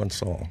listen to one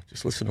song.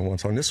 Just listen to one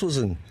song." This was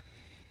in,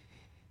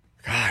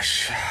 I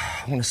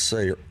want to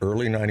say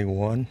early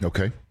 91.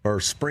 Okay. Or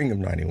spring of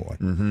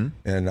 91.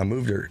 And I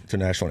moved to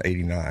Nashville in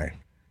 89.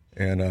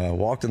 And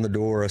walked in the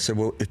door. I said,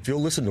 "Well, if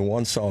you'll listen to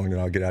one song, then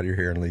I'll get out of your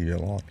hair and leave you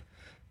alone."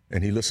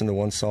 And he listened to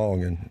one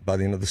song, and by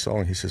the end of the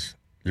song, he says,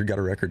 "You got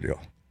a record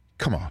deal."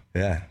 Come on.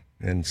 Yeah.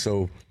 And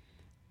so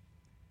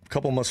a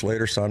couple months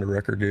later, signed a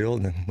record deal,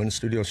 and then went in the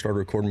studio and started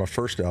recording my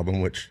first album,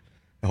 which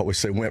I always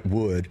say went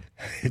wood.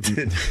 It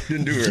didn't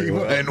do very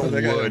well. I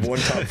think I had one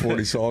top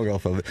 40 song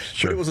off of it.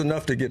 Sure. But it was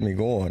enough to get me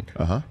going.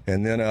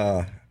 And then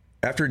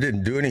after it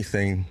didn't do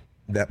anything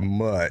that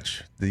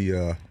much,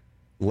 the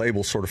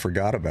label sort of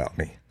forgot about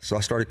me. So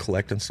I started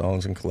collecting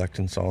songs and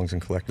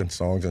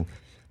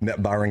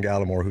met Byron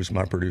Gallimore, who's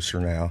my producer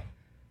now,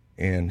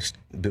 and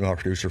been my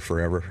producer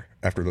forever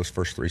after those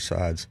first 3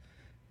 sides.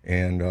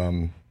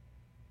 And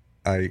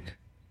I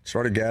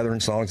started gathering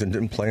songs and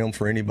didn't play them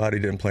for anybody,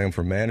 didn't play them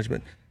for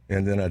management.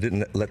 And then I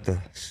didn't let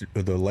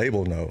the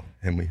label know.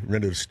 And we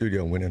rented a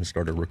studio and went in and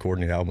started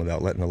recording the album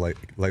without letting the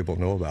label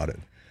know about it.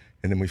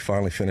 And then we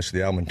finally finished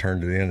the album and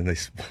turned it in, and they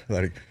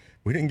like,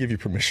 "We didn't give you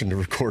permission to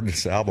record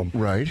this album."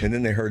 Right. And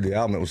then they heard the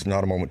album. It was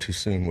Not a Moment Too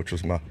Soon, which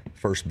was my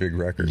first big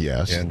record.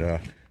 Yes. And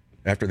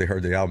after they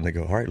heard the album, they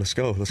go, "All right, let's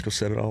go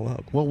set it all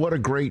up." Well, what a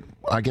great,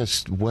 what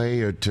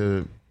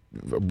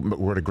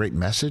a great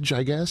message,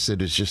 I guess.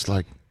 It is just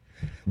like,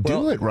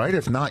 do it, right?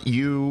 If not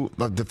you,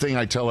 the thing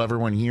I tell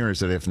everyone here is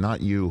that if not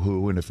you,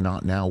 who, and if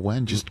not now,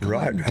 when, just go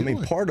right. and I mean,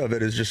 do it. part of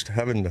it is just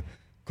having the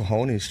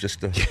cojones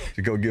just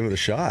to go give it a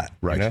shot.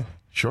 Right. You know?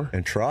 Sure.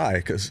 And try,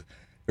 because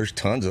there's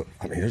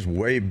there's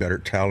way more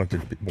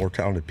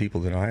talented people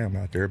than I am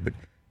out there, but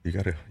you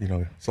got to,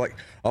 it's like,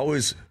 I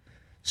always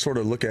sort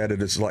of look at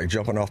it as like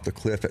jumping off the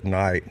cliff at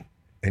night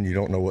and you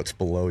don't know what's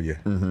below you,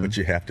 but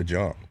you have to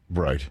jump.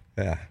 Right.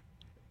 Yeah.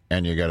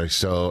 And you got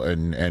to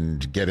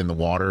and get in the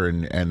water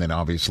and then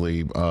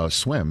obviously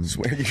swim.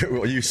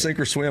 Well, you sink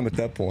or swim at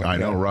that point. I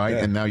know, right?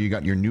 Yeah. And now you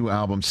got your new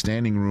album,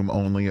 Standing Room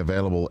Only,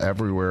 available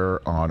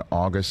everywhere on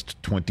August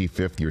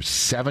 25th, your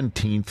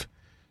 17th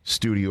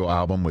studio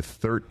album with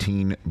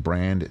 13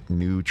 brand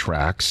new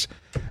tracks.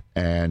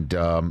 And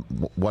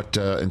what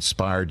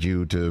inspired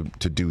you to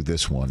do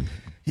this one?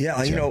 Yeah,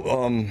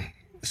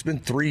 it's been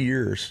 3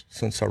 years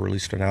since I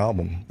released an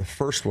album.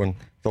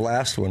 The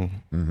last one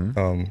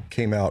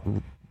came out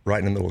right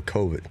in the middle of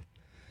COVID.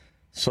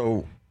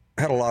 So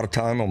I had a lot of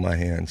time on my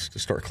hands to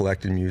start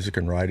collecting music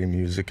and writing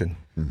music and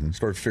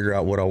started to figure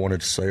out what I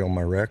wanted to say on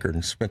my record,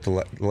 and spent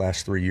the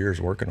last 3 years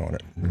working on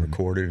it and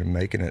recording and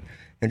making it,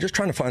 and just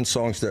trying to find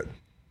songs that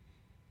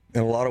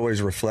in a lot of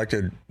ways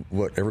reflected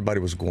what everybody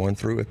was going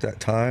through at that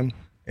time,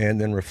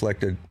 and then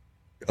reflected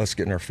us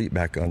getting our feet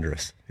back under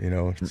us, you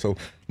know. So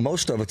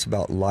most of it's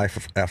about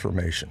life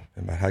affirmation,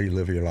 about how you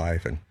live your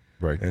life, and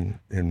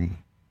and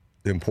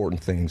the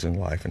important things in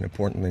life and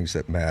important things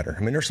that matter.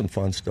 I mean, there's some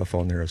fun stuff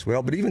on there as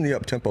well, but even the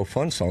up-tempo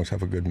fun songs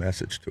have a good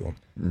message to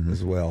them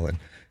as well.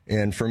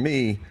 And for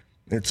me,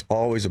 it's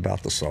always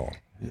about the song.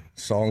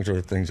 Songs are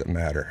the things that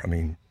matter. I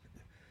mean,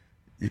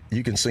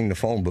 you can sing the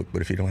phone book,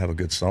 but if you don't have a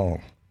good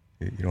song,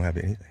 you don't have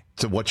anything.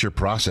 So what's your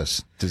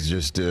process? Does it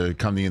just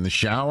come in the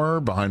shower,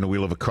 behind the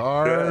wheel of a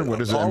car?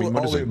 What is it? All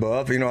the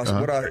above. You know,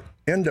 what I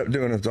end up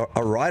doing is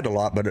I write a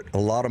lot, but a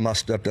lot of my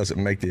stuff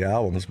doesn't make the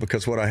albums,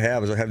 because what I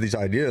have is I have these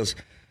ideas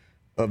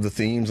of the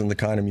themes and the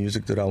kind of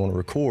music that I want to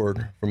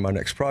record for my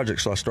next project.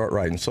 So I start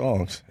writing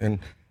songs, and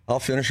I'll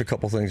finish a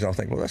couple things and I'll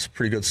think, well, that's a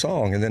pretty good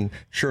song. And then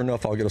sure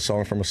enough, I'll get a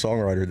song from a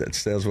songwriter that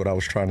says what I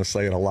was trying to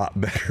say in a lot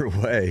better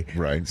way.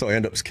 Right. So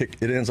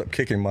it ends up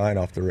kicking mine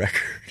off the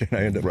record, and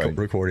I end up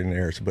recording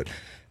theirs. But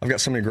I've got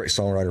so many great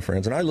songwriter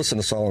friends, and I listen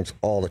to songs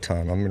all the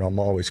time. I mean, I'm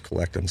always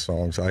collecting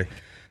songs.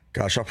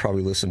 I'll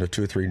probably listen to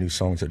 2 or 3 new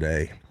songs a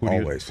day. Who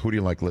do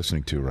you like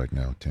listening to right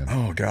now, Tim?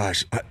 Oh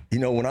gosh,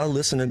 when I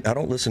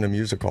don't listen to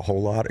music a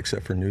whole lot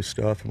except for new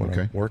stuff when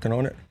I'm working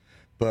on it.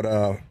 But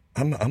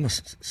I'm a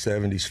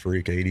 70s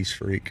freak, 80s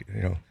freak.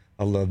 You know,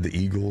 I love the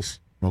Eagles.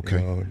 Okay.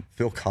 You know,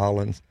 Phil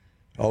Collins.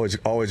 Always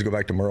go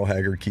back to Merle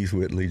Haggard, Keith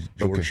Whitley,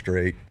 George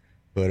Strait.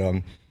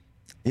 But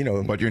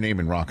but you're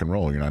naming rock and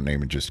roll. You're not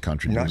naming just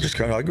country music. Not just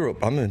country.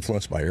 I'm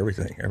influenced by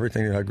everything.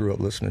 Everything that I grew up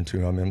listening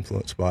to, I'm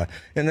influenced by.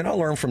 And then I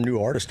learn from new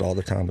artists all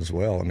the time as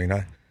well. I mean,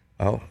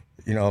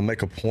 I'll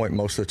make a point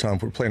most of the time.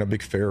 If we're playing a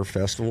big fair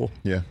festival,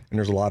 and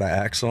there's a lot of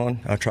acts on,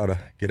 I try to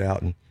get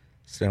out and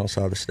stand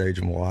outside the stage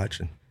and watch,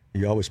 and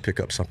you always pick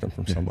up something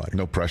from somebody.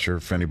 No pressure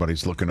if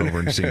anybody's looking over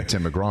and seeing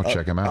Tim McGraw,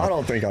 check him out. I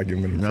don't think I give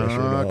him any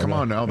pressure. Come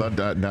on now.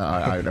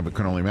 I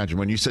can only imagine.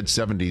 When you said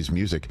 70s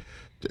music,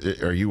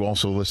 are you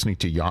also listening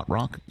to yacht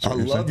rock? I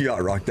love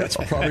yacht rock. That's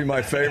probably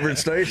my favorite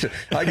station.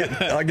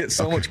 I get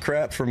so much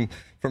crap from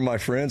my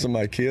friends and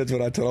my kids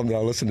when I tell them that I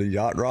listen to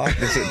yacht rock.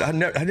 They said, I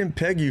didn't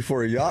peg you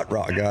for a yacht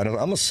rock guy.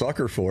 I'm a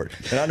sucker for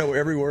it. And I know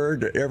every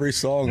word to every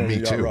song on the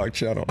yacht rock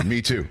channel.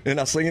 Me too. And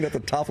I sing it at the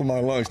top of my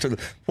lungs to the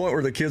point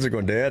where the kids are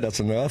going, Dad, that's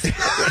enough.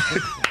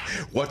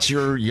 What's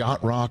your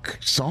yacht rock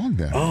song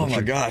then? Oh,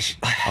 my gosh.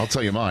 I'll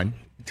tell you mine.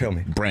 Tell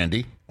me.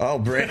 Brandy. Oh,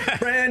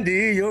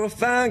 Brandy, you're a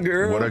fine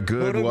girl. What a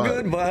good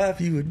wife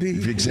you would be.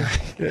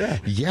 Exactly. Yeah.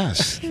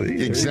 Yes.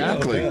 See,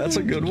 exactly. Yeah, that's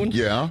a good one.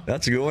 Yeah.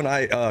 That's a good one.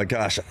 I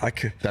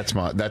could. That's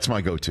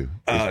my go-to.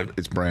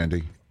 It's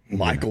Brandy.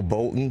 Michael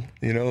Bolton,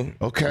 you know.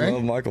 Okay. I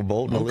love Michael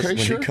Bolton. When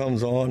he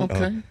comes on.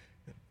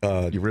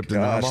 Okay. You ripped the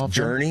knob off.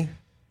 Journey.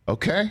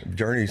 Okay.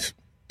 Journey's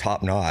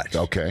top notch.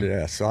 Okay.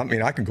 Yeah. So I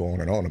mean, I can go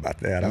on and on about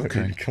that.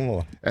 Okay. Come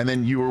on. And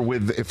then you were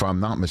with, if I'm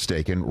not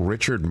mistaken,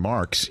 Richard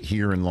Marx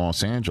here in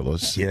Los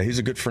Angeles. Yeah, he's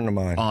a good friend of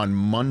mine. On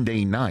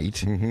Monday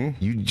night,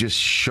 you just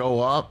show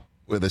up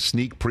with a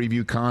sneak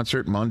preview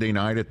concert Monday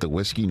night at the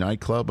Whiskey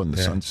Nightclub on the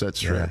Sunset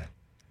Strip. Yeah.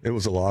 It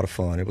was a lot of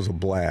fun. It was a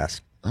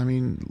blast. I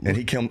mean, and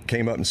he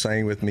came up and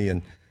sang with me,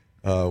 and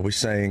we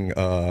sang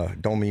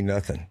Don't Mean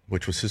Nothing,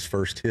 which was his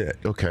first hit.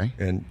 Okay.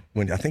 And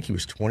when I think he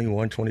was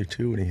 21,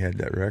 22 when he had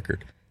that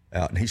record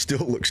out, and he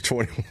still looks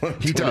 21.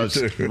 He 22.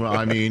 does. Well,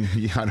 I mean,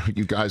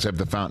 you guys have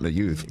the fountain of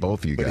youth,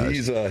 both of you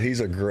guys. But he's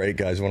a great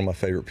guy. He's one of my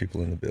favorite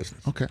people in the business.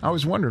 Okay. I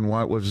was wondering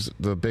why it was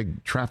the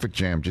big traffic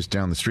jam just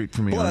down the street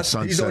from me on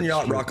Sunset. He's on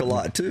yacht rock a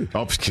lot, too.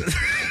 Oh,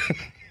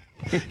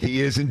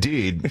 he is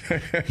indeed.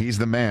 He's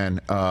the man.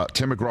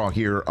 Tim McGraw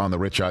here on the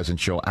Rich Eisen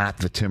Show, at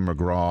the Tim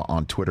McGraw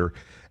on Twitter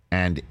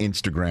and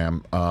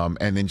Instagram.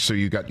 And then so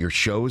you got your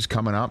shows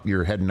coming up.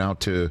 You're heading out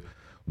to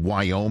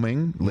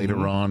Wyoming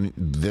later on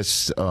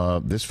this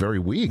very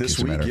week. This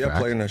week,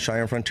 playing the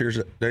Cheyenne Frontiers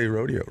Day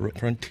Rodeo.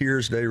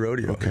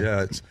 Okay.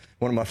 Yeah, it's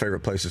one of my favorite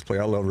places to play.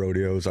 I love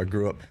rodeos. I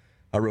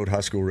rode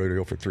high school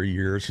rodeo for 3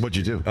 years. What'd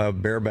you do?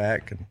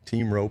 Bareback and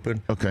team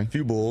roping. Okay. A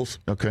few bulls.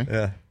 Okay.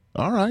 Yeah.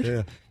 All right.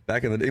 Yeah.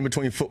 Back in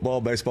between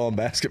football, baseball, and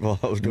basketball,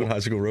 I was doing high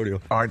school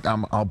rodeo. All right,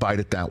 I'll bite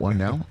at that one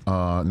now,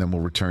 and then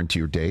we'll return to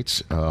your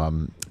dates.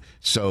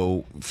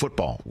 So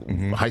football,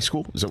 high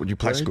school, is that what you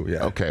played? High school,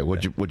 yeah. Okay,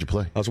 what'd you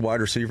play? I was a wide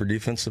receiver,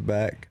 defensive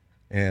back,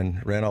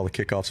 and ran all the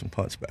kickoffs and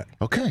punts back.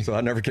 Okay, so I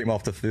never came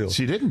off the field.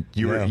 So you didn't?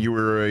 You're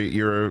a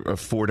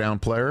 4-down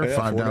player,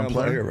 5-down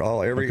player.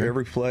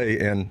 Every play,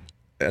 and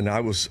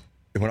I was,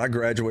 when I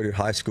graduated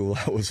high school,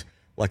 I was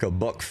like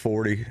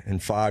 $140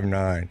 and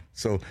 5'9".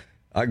 So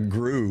I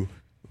grew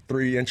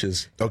 3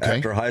 inches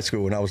after high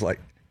school, and I was like,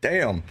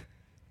 damn,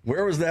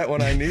 where was that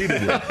when I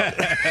needed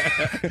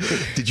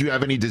it? Did you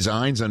have any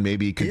designs on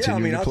maybe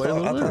continuing to play? I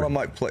thought I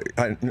might play.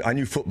 I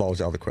knew football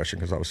was out of the question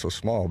because I was so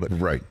small, but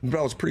I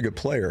was a pretty good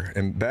player,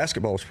 and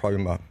basketball was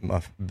probably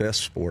my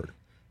best sport.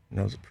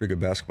 I was a pretty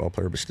good basketball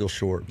player, but still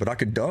short. But I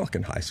could dunk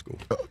in high school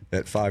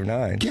at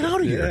 5'9". Get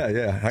out of here.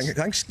 Yeah. I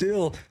can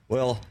still,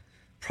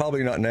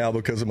 probably not now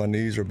because of my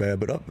knees are bad,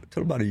 but up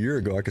until about a year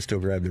ago, I could still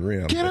grab the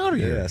rim. Get out of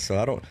here. Yeah, so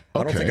I don't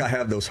think I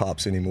have those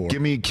hops anymore.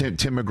 Give me Tim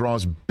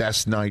McGraw's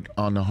best night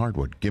on the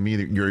hardwood. Give me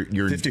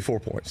your 54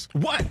 points.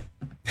 What?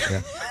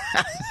 Yeah.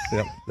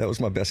 Yeah, that was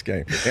my best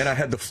game. And I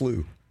had the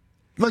flu.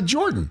 Like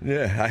Jordan.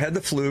 Yeah, I had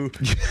the flu.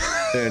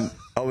 And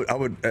I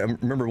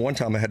remember one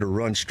time I had to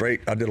run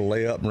straight. I did a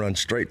layup and run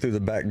straight through the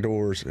back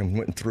doors and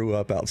went and threw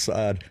up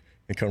outside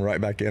and come right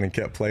back in and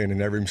kept playing and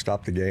never even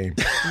stopped the game.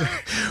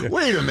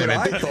 Wait a minute.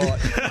 But I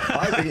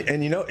thought,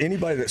 and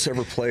anybody that's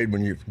ever played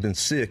when you've been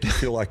sick, you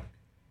feel like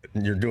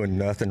you're doing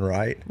nothing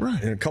right.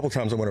 Right. And a couple of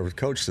times I went over to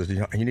the coach and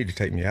said, you need to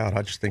take me out.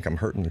 I just think I'm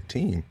hurting the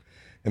team.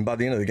 And by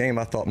the end of the game,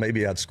 I thought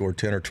maybe I'd scored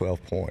 10 or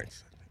 12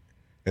 points.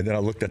 And then I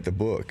looked at the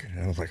book,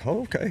 and I was like,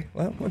 oh, okay.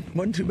 Well,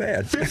 wasn't too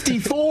bad.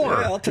 54?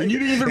 Yeah, I'll take and you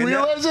didn't even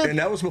realize it? And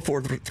that was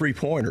before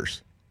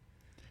three-pointers.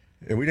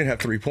 And we didn't have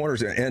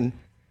three-pointers.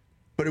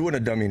 But it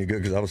wouldn't have done me any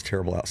good because I was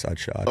terrible outside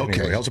shot. Okay.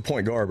 Anyway, I was a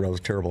point guard, but I was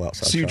terrible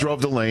outside shot. So you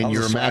drove the lane. You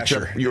were a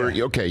slasher.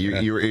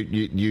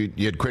 matchup.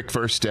 You had quick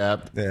first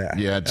step. Yeah.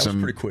 You had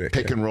some pretty quick,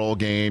 pick and roll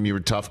game. You were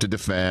tough to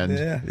defend.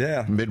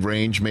 Yeah.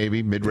 Mid-range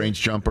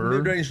jumper.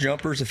 Mid-range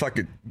jumpers, if I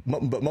could.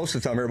 But most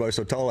of the time, everybody's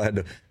so tall, I had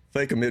to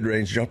fake a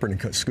mid-range jumper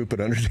and scoop it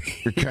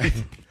underneath. Okay.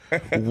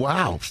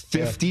 Wow.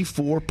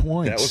 54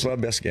 points. That was my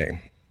best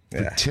game.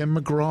 For Tim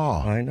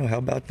McGraw. I know. How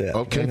about that?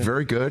 Okay,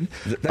 very good.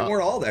 They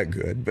weren't all that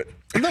good, but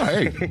no,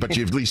 hey, but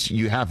at least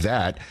you have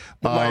that.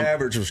 But my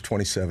average was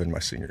 27 my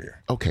senior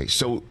year. Okay,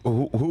 so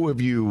who have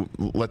you?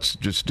 Let's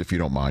just, if you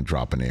don't mind,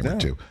 drop a name or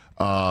two.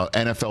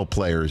 NFL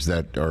players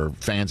that are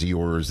fans of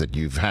yours that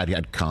you've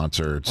had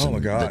concerts. Oh my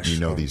gosh, that you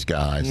know these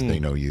guys. They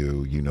know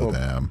you. You know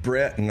them.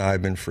 Brett and I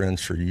have been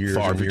friends for years.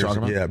 Favre, you talking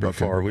about? Yeah, Brett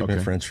Favre. We've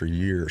been friends for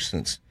years,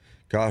 since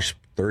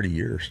 30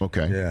 years.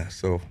 Okay. Yeah.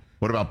 So.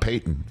 What about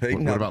Peyton?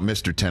 What about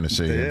Mr.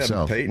 Tennessee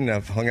himself? Peyton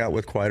I've hung out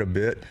with quite a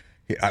bit.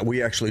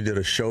 We actually did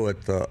a show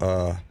at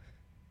the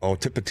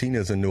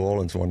Tipitina's in New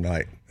Orleans one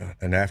night,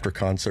 an after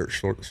concert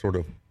sort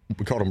of.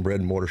 We called them bread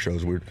and mortar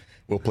shows.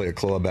 We'll play a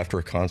club after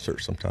a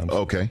concert sometimes.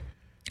 Okay.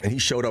 And he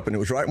showed up, and it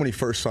was right when he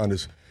first signed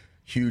his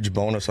huge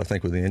bonus, I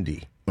think, with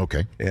Indy.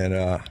 Okay.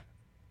 And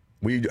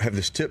we have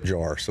this tip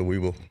jar, so we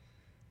will.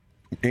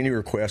 Any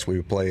request we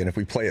would play, and if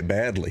we play it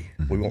badly,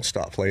 we won't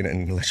stop playing it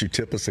unless you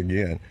tip us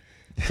again.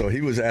 So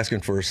he was asking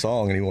for a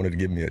song, and he wanted to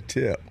give me a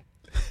tip.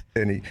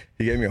 And he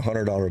gave me a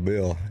 $100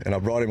 bill, and I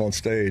brought him on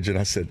stage, and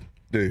I said,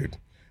 dude,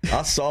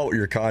 I saw what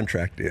your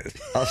contract is.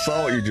 I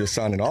saw what you just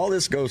signed, and all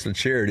this goes to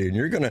charity, and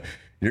you're gonna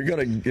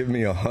give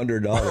me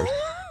 $100.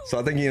 So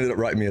I think he ended up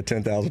writing me a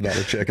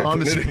 $10,000 check. On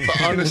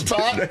the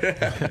spot?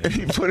 And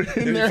he put it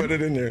in there? He put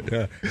it in there,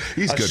 yeah.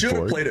 He's good for it. I should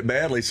have played it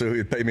badly, so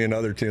he'd pay me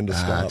another 10 to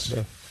stop.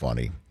 That's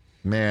funny.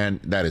 Man,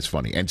 that is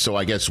funny. And so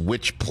I guess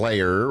which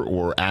player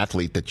or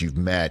athlete that you've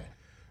met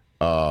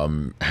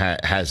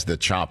has the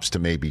chops to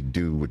maybe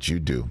do what you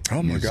do?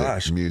 Oh my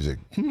gosh, music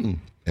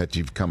that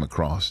you've come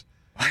across.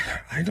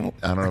 I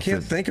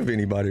can't think of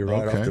anybody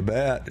right off the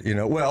bat.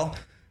 Well,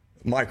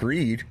 Mike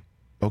Reed,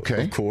 of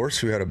course,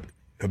 who had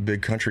a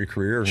big country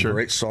career and a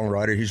great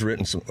songwriter. He's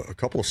written a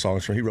couple of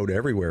songs for me. He wrote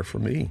Everywhere for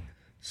me.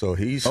 So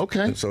he's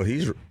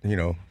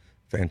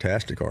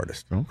fantastic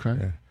artist. Okay.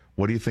 Yeah.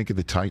 What do you think of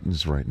the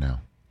Titans right now?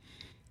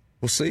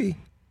 We'll see.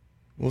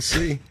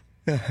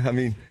 Yeah, I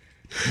mean.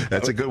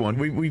 That's a good one.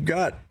 We've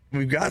got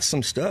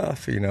some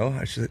stuff,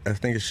 I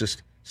think it's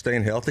just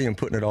staying healthy and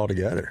putting it all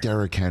together.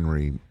 Derrick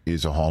Henry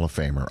is a Hall of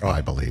Famer,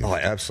 I believe. Oh,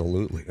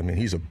 absolutely. I mean,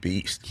 he's a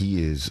beast.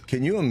 He is.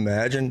 Can you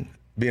imagine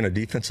being a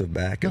defensive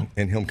back and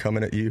him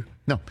coming at you?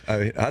 No.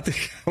 I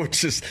think I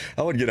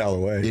would get out of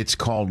the way. It's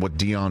called what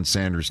Deion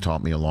Sanders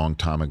taught me a long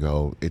time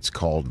ago. It's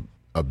called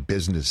a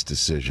business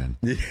decision.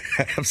 Yeah,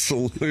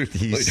 absolutely.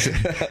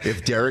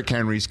 If Derrick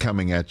Henry's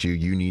coming at you,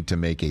 you need to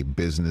make a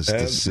business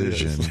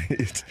decision.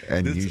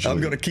 And I'm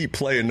going to keep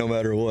playing no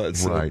matter what.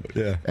 So, right.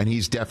 Yeah. And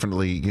he's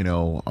definitely,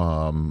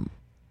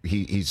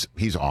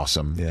 he's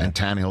awesome. Yeah. And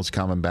Tannehill's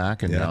coming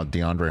back, and now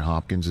DeAndre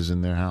Hopkins is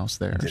in their house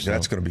there.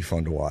 That's going to be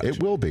fun to watch.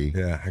 It will be.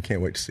 Yeah, I can't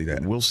wait to see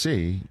that. We'll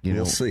see.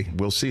 We'll see.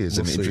 We'll see. It's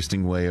an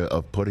interesting way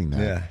of putting that.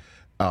 Yeah.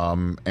 But I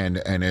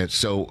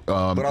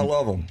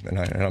love them, and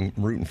I'm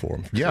rooting for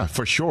them.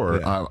 For sure.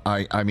 Yeah.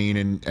 I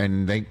mean,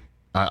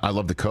 I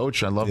love the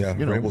coach. I love.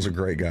 Rabel's a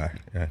great guy.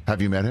 Yeah. Have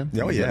you met him?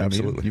 Oh yeah,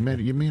 absolutely. You met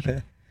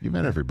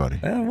everybody.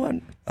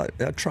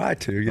 I try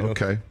to.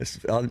 Okay.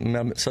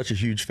 I'm such a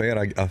huge fan.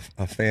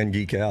 I fan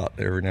geek out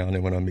every now and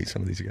then when I meet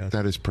some of these guys.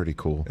 That is pretty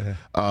cool.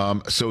 Yeah.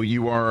 So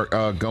you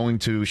are going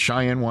to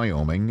Cheyenne,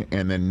 Wyoming,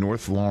 and then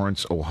North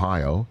Lawrence,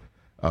 Ohio.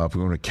 We're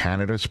going to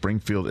Canada,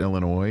 Springfield,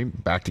 Illinois,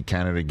 back to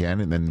Canada again,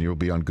 and then you'll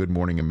be on Good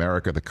Morning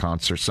America,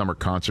 the summer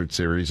concert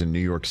series in New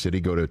York City.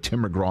 Go to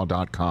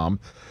timmcgraw.com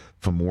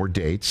for more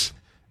dates,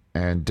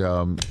 and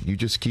you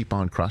just keep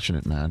on crushing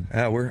it, man.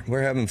 Yeah,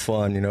 we're having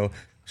fun.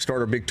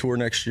 start our big tour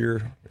next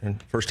year,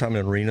 and first time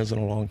in arenas in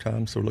a long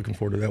time. So we're looking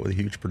forward to that with a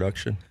huge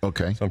production.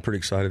 Okay. So I'm pretty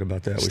excited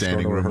about that.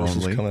 Standing room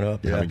only coming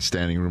up. Yeah,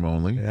 standing room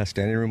only. Yeah,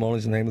 standing room only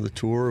is the name of the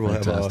tour. We'll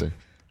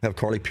have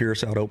Carly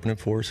Pierce out opening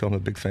for us, who I'm a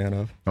big fan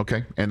of.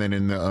 Okay. And then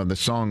in the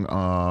song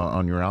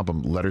on your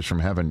album, Letters from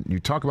Heaven, you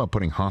talk about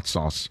putting hot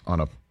sauce on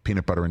a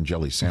peanut butter and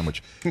jelly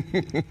sandwich.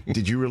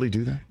 Did you really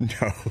do that?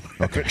 No,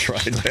 I haven't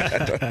tried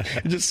that.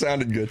 It just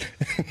sounded good.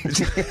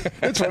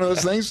 It's one of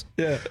those things?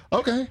 Yeah.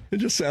 Okay. It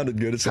just sounded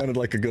good. It sounded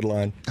like a good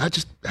line. I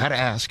just had to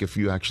ask if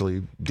you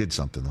actually did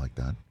something like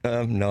that.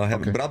 No, I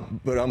haven't. Okay.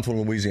 But I'm from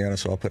Louisiana,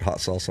 so I'll put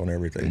hot sauce on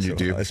everything. And you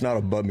do? It's not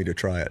above me to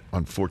try it.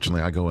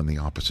 Unfortunately, I go in the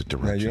opposite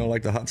direction. You don't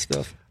like the hot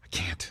stuff?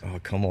 Can't. Oh,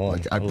 come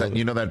on.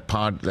 You know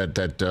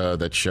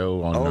that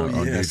show on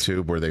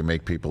YouTube where they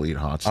make people eat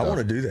hot stuff? I want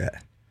to do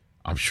that.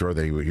 I'm sure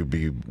you'd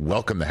be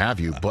welcome to have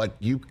you, but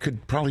you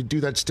could probably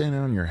do that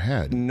standing on your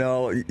head.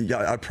 No,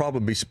 I'd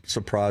probably be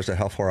surprised at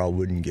how far I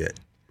wouldn't get.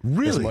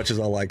 Really? As much as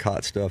I like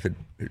hot stuff,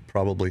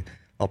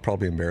 I'll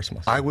probably embarrass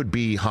myself. I would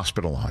be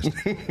hospitalized.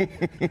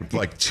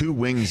 Like 2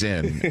 wings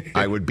in,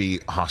 I would be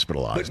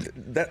hospitalized.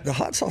 But the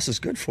hot sauce is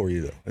good for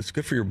you, though. It's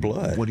good for your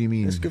blood. What do you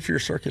mean? It's good for your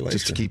circulation.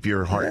 Just to keep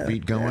your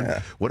heartbeat going?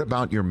 Yeah. What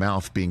about your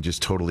mouth being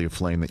just totally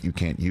aflame that you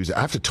can't use it?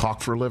 I have to talk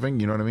for a living,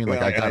 you know what I mean?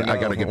 Like I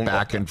got to get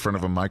back in front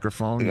of a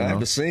microphone. I have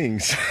to sing.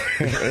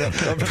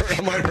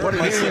 What do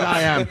you mean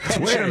I am?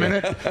 Wait a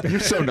minute. You're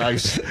so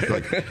nice.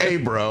 Like, hey,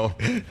 bro,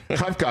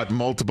 I've got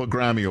multiple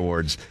Grammy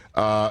Awards.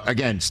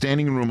 Again,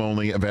 standing room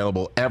only,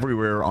 available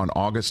everywhere on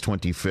August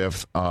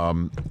 25th.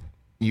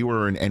 You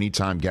were an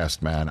anytime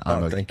guest, man.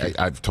 Thank you.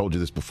 I've told you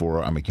this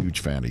before. I'm a huge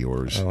fan of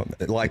yours.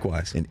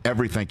 Likewise.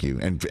 Thank you.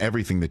 And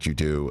everything that you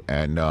do.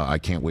 And I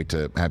can't wait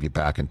to have you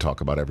back and talk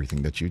about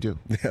everything that you do.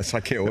 Yes, I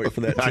can't wait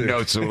for that, too. I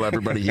know, so will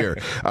everybody here.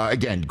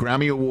 Again,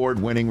 Grammy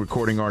Award-winning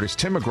recording artist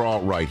Tim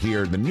McGraw right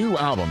here. The new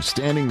album,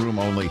 Standing Room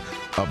Only,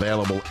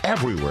 available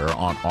everywhere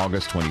on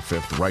August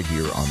 25th, right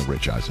here on The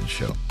Rich Eisen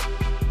Show.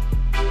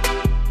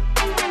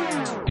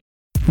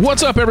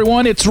 What's up,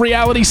 everyone? It's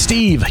Reality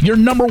Steve, your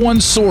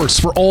 #1 source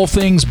for all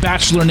things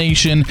Bachelor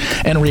Nation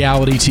and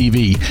reality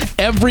TV.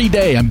 Every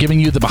day, I'm giving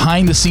you the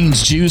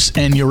behind-the-scenes juice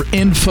and your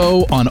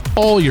info on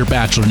all your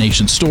Bachelor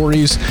Nation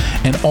stories,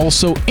 and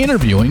also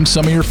interviewing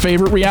some of your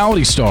favorite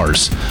reality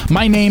stars.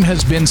 My name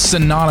has been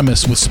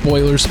synonymous with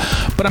spoilers,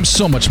 but I'm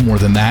so much more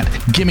than that.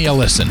 Give me a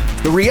listen.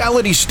 The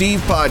Reality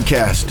Steve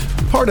Podcast,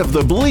 part of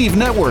the Believe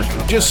Network.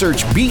 Just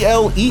search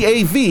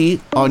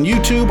BLEAV on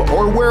YouTube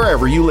or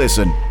wherever you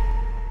listen.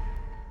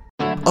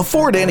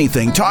 Afford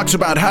Anything talks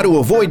about how to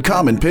avoid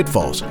common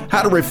pitfalls,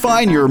 how to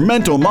refine your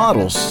mental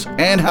models,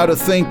 and how to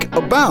think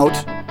about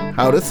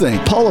how to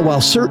think. Paula,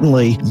 while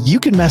certainly you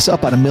can mess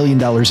up on $1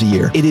 million a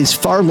year, it is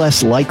far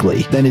less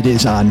likely than it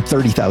is on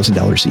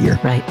 $30,000 a year.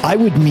 Right. I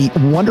would meet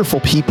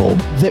wonderful people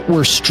that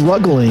were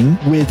struggling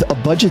with a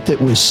budget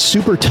that was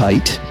super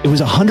tight. It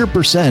was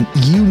 100%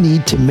 you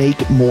need to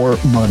make more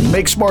money.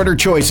 Make smarter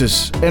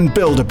choices and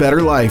build a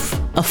better life.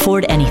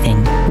 Afford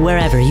Anything,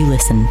 wherever you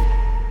listen.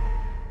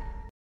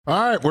 All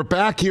right, we're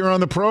back here on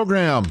the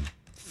program.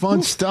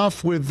 Fun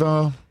stuff with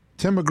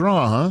Tim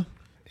McGraw, huh?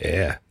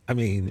 Yeah. I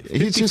mean,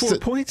 54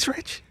 points,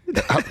 Rich?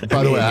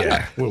 By the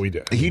way, what we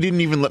do? He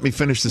didn't even let me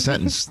finish the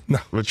sentence. No.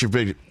 What's your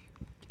big?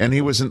 And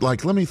he wasn't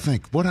like, let me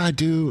think. What did I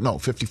do? No,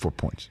 54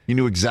 points. He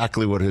knew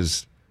exactly what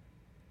his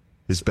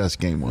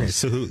best game was.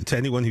 Yeah, so to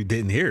anyone who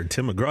didn't hear,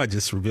 Tim McGraw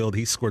just revealed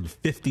he scored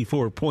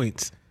 54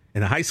 points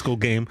in a high school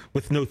game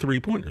with no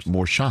three-pointers.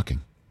 More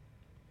shocking.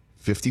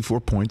 54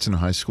 points in a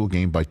high school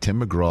game by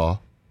Tim McGraw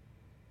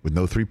with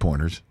no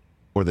three-pointers,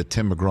 or that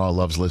Tim McGraw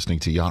loves listening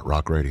to Yacht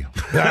Rock Radio.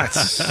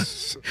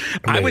 That's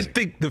I would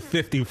think the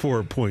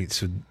 54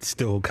 points would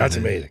still That's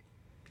amazing.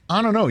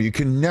 I don't know. You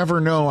can never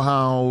know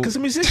how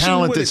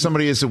talented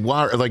somebody is.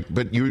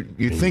 But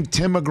you think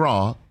Tim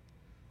McGraw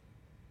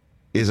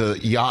is a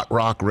Yacht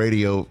Rock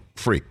Radio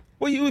freak.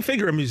 Well, you would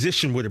figure a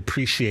musician would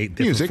appreciate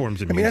different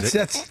forms of music. I mean,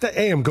 that's the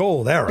AM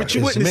Gold era. But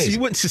you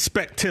wouldn't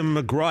suspect Tim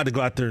McGraw to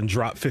go out there and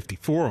drop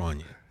 54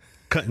 on you.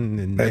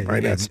 Cutting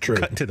that's true.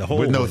 Cutting to the hole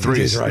with no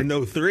threes, with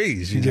no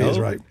threes. You know,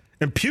 right?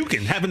 And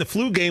puking, having the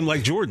flu game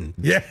like Jordan.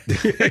 Yeah,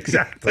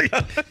 exactly.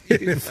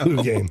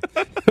 Flu game.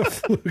 Tim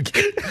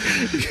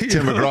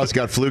McGraw's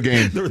got flu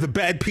game. The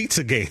bad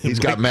pizza game. He's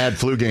got mad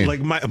flu game. Like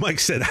Mike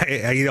said,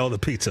 I eat all the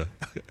pizza.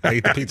 I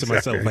ate the pizza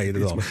myself. I ate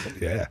it all.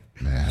 Yeah.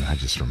 Man, I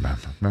just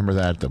remember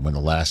that when The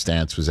Last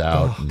Dance was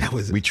out.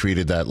 We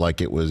treated that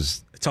like it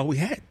was. That's all we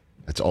had.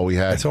 That's all we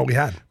had. That's all we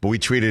had. But we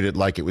treated it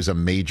like it was a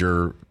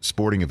major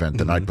sporting event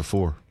the night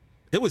before.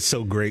 It was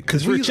so great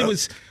because we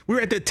were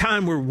at that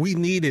time where we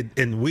needed,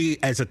 and we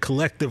as a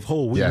collective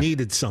whole, we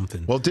needed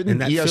something. Well, didn't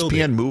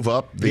ESPN move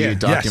up the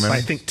documentary? Yes,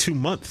 I think 2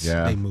 months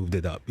they moved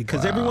it up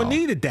because everyone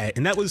needed that,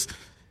 and that was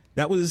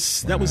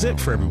it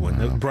for everyone.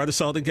 That brought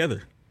us all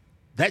together.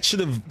 That should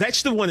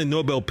have won a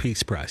Nobel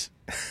Peace Prize.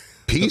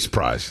 Peace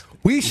Prize.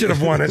 We should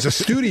have won as a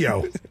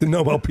studio the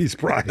Nobel Peace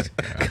Prize.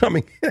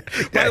 Coming.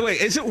 By the way,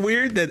 is it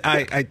weird that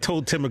I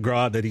told Tim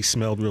McGraw that he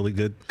smelled really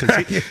good?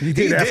 Because he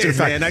did after the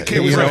fact. Man. I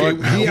can't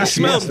remember. He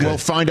smelled good. We'll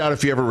find out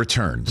if he ever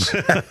returns.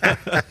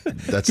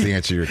 That's the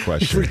answer to your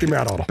question. Freaked him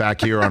out a little.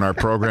 Back here on our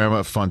program,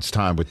 a fun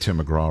time with Tim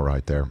McGraw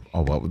right there.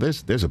 Oh, well,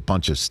 there's a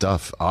bunch of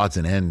stuff, odds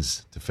and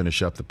ends, to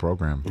finish up the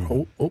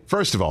program.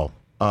 First of all,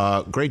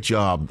 great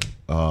job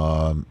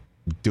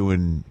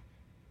doing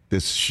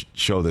this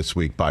show this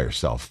week by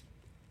yourself,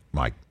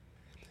 Mike.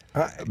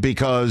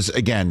 Because,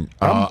 again,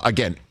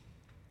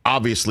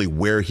 obviously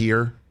we're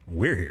here.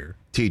 We're here.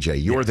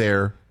 TJ, you're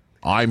there.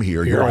 I'm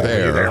here. You're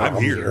there.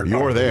 I'm here.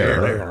 You're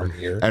there. I'm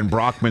here. And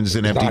Brockman's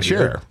an empty Not chair.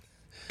 here.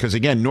 Because,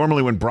 again,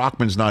 normally when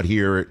Brockman's not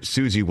here,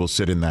 Susie will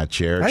sit in that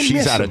chair. I She's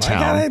miss out of him,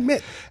 town. I gotta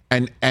admit.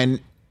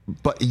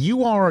 But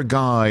you are a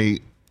guy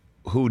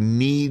who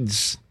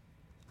needs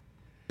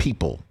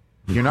people.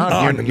 You're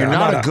not. You're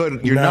not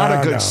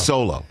a good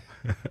solo.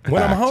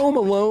 When I'm home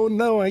alone,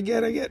 no, I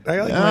get. I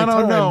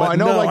don't know. I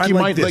know, like you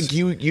might, like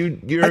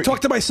you're. I talk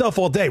to myself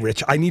all day,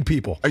 Rich. I need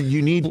people.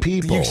 You need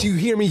people. You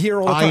hear me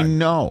here all the time. I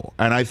know,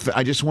 and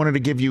I just wanted to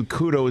give you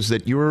kudos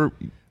that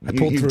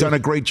you've done a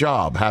great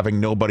job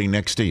having nobody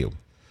next to you.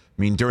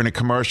 I mean, during a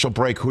commercial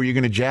break, who are you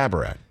going to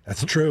jabber at?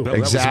 That's true. Well,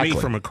 exactly. That was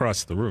me from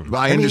across the room.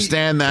 I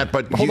understand that,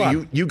 but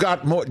you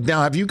got more.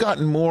 Now, have you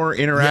gotten more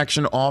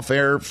interaction off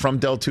air from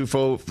Del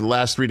Tufo for the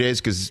last 3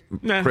 days because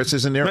Chris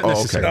isn't there? Not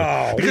okay.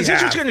 No, because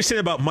here's what you understand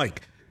about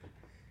Mike.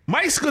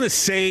 Mike's going to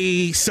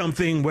say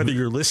something whether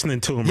you're listening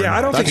to him or not.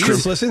 I don't think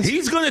Chris listens.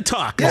 He's going to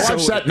talk. Yeah.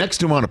 I've sat next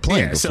to him on a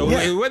plane before. So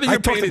whether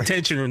you're paying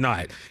attention or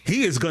not,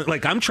 he is going.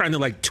 Like I'm trying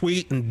to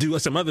tweet and do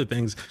some other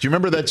things. Do you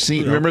remember that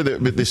scene? Remember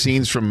the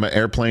scenes from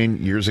Airplane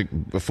years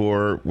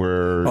before,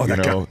 where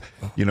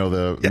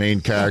the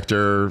main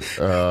character,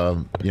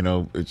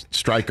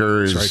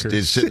 Stryker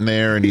is sitting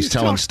there and he's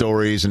telling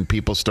stories, and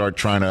people start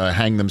trying to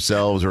hang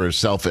themselves or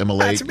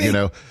self-immolate.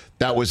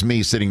 That was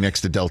me sitting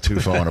next to Del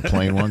Tufo on a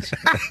plane once.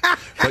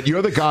 But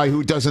you're the guy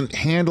who doesn't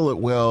handle it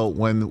well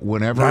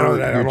whenever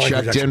you're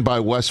checked in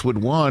by Westwood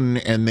One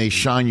and they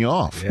shine you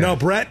off. Yeah. No,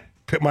 Brett,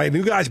 my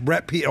new guys,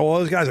 Brett, Pete, all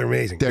those guys are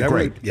amazing. They're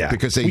great.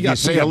 Because you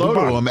say hello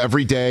to them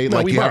every day,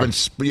 you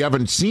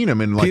haven't seen them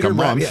in Peter, a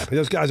month. Brett,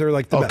 those guys are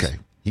the best. Okay.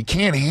 You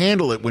can't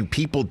handle it when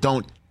people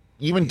don't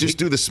even just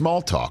do the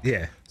small talk.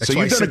 Yeah. So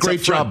you've done a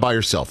great job by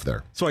yourself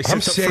there. So I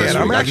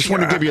just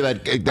want to give you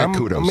that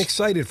kudos. I'm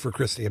excited for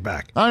Chris to get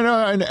back. I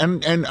know,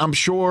 and I'm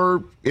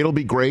sure it'll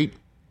be great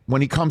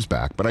when he comes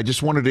back. But I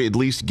just wanted to at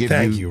least give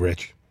Thank you,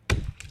 Rich.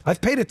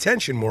 I've paid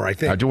attention more, I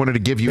think. I just wanted to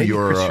give you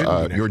your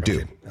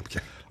due. Okay.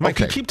 Mike,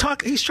 you keep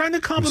talking. He's trying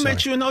to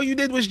compliment you, and all you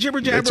did was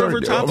jibber jabber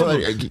over top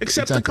of him.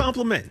 Accept the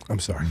compliment. I'm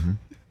sorry.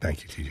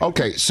 Thank you, TJ.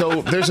 Okay,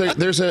 so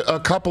there's a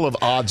couple of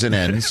odds and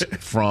ends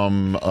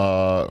from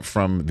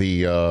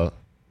the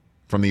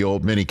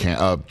old mini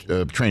camp,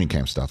 training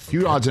camp stuff. A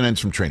few odds and ends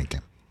from training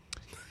camp.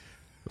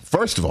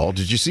 First of all,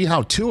 did you see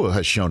how Tua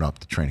has shown up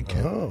to training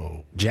camp?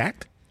 Oh,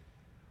 jacked?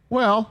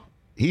 Well,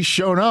 he's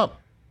shown up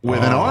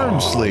with an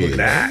arm sleeve. Look at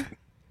that.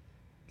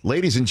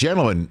 Ladies and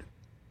gentlemen,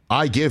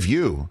 I give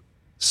you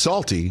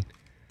Salty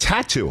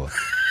Tattoo.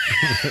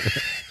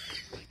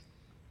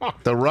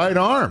 The right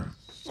arm.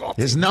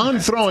 His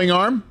non-throwing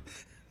arm.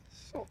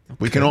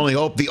 We can only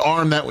hope the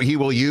arm that he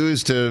will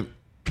use to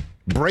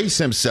brace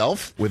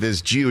himself with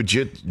his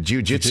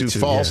jiu-jitsu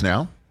falls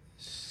now.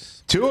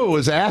 Tua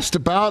was asked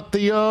about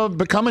the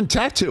becoming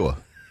tattooer.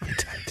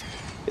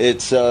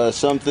 It's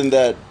something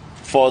that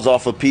falls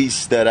off a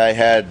piece that I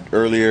had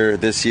earlier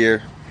this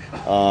year.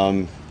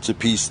 It's a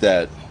piece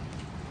that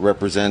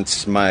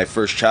represents my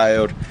first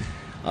child.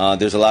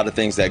 There's a lot of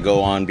things that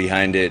go on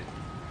behind it,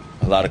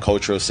 a lot of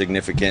cultural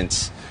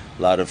significance,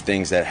 a lot of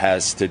things that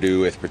has to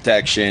do with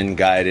protection,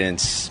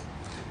 guidance,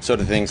 sort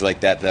of things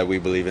like that we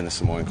believe in the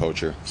Samoan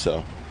culture.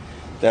 So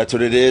that's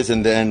what it is.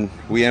 And then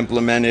we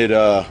implemented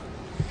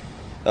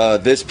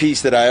this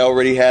piece that I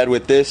already had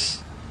with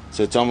this.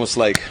 So it's almost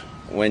like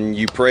when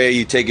you pray,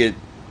 you take it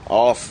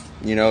off,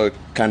 it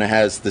kind of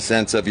has the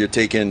sense of you're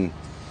taking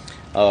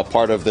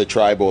part of the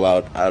tribal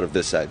out of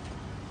this side.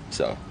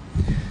 So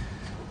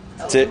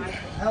that's it.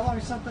 How long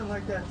does something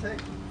like that take?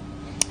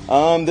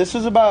 This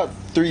was about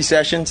 3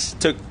 sessions.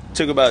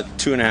 Took about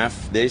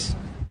 2.5 days.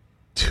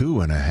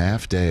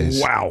 2.5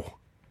 days. Wow.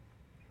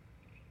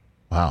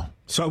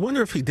 So I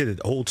wonder if he did it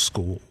the old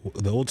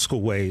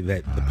school way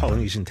that the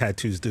Polynesian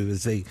tattoos do,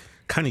 is they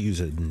kind of use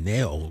a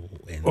nail.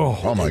 And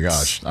oh my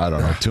gosh. I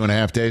don't know.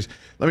 2.5 days.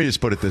 Let me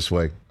just put it this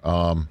way.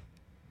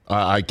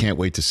 I can't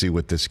wait to see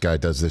what this guy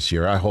does this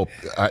year. I hope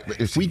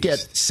if we get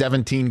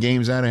 17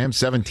 games out of him,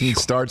 17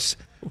 starts,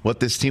 what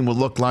this team will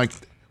look like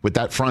with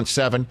that front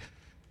seven,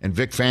 and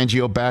Vic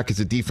Fangio back as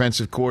a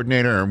defensive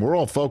coordinator, and we're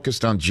all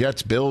focused on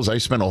Jets, Bills. I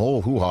spent a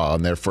whole hoo-ha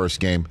on their first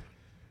game.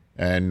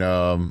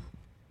 And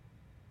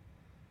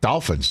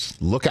Dolphins,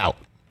 look out.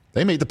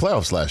 They made the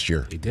playoffs last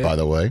year, by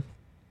the way.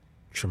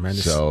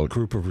 Tremendous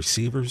group of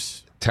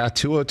receivers.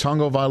 Tatua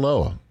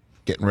Tagovailoa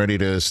getting ready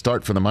to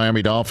start for the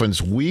Miami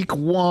Dolphins week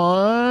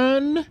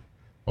 1.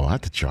 Oh,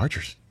 at the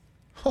Chargers.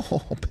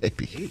 Oh,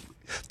 baby.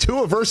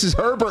 Tua versus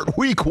Herbert,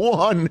 week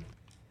 1.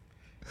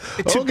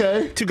 Two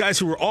guys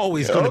who were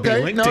always going to be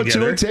linked together.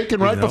 Tua taken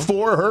right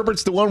before.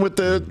 Herbert's the one with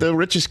the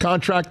richest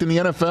contract in the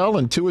NFL,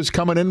 and Tua's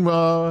coming in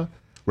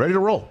ready to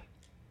roll.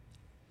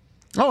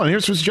 Oh, and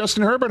here's what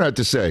Justin Herbert had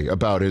to say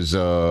about his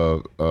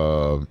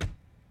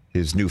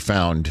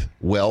newfound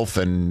wealth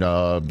and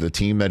the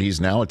team that he's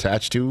now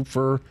attached to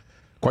for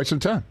quite some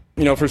time.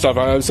 First off,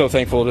 I'm so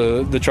thankful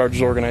to the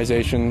Chargers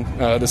organization,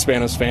 the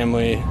Spanos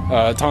family,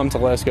 Tom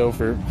Telesco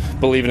for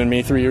believing in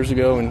me 3 years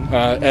ago, and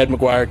Ed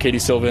McGuire, Katie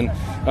Sylvan.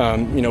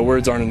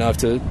 Words aren't enough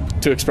to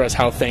express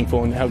how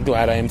thankful and how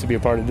glad I am to be a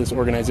part of this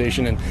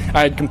organization. And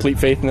I had complete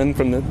faith in them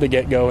from the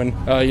get-go. And,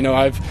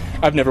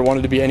 I've never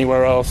wanted to be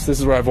anywhere else. This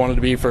is where I've wanted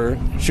to be for,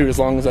 as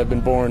long as I've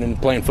been born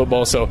and playing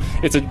football. So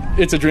it's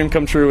a dream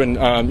come true. And,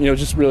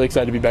 just really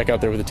excited to be back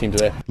out there with the team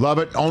today. Love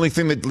it. Only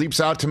thing that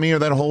leaps out to me of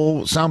that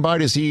whole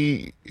soundbite is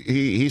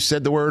he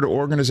said the word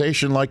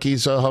organization like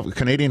he's a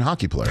Canadian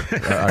hockey player.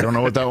 I don't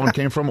know what that one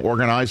came from.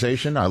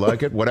 Organization. I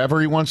like it.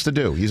 Whatever he wants to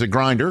do. He's a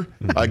grinder.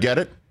 I get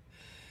it.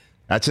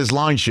 That's his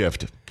line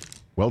shift.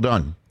 Well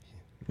done.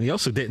 He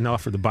also didn't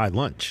offer to buy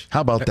lunch.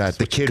 How about that?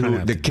 The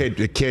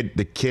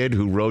kid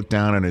who wrote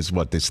down in his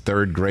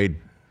third grade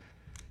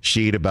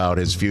sheet about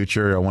his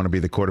future. I want to be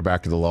the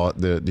quarterback of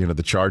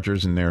the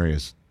Chargers, and there he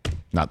is.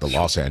 Not the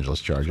Los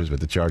Angeles Chargers, but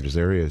the Chargers.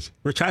 There he is.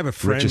 Rich, I have a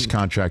friend. Richest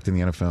contract in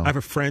the NFL. I have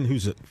a friend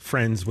who's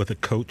friends with a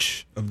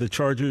coach of the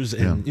Chargers,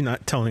 and you're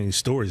not telling any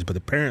stories, but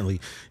apparently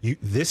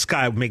this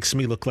guy makes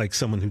me look like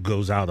someone who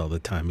goes out all the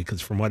time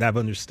because from what I've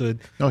understood,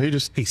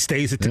 he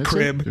stays at the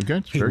crib.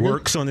 He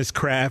works on his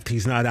craft.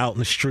 He's not out in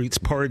the streets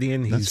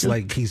partying.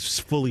 He's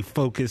fully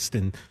focused,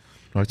 and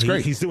it's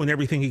great. He's doing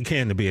everything he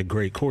can to be a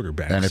great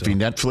quarterback. And if he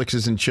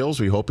Netflixes and chills,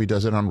 we hope he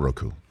does it on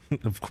Roku.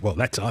 Well,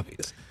 that's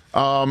obvious.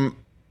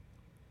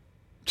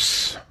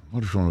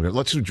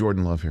 Let's do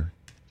Jordan Love here.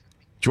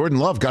 Jordan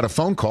Love got a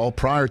phone call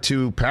prior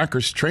to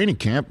Packers training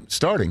camp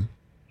starting.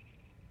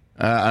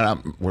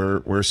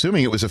 We're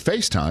assuming it was a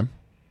FaceTime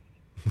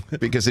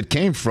because it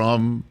came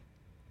from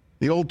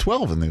the old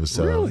 12 in those.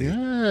 Really?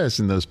 Yes,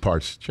 in those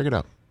parts. Check it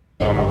out.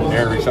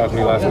 Aaron reached out to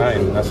me last night,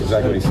 and that's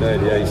exactly what he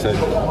said. Yeah, he said,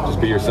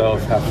 just be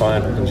yourself, have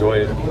fun, enjoy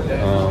it.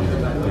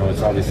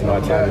 It's obviously my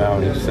time now,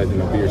 and he just said,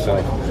 be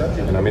yourself.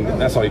 And I mean,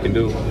 that's all you can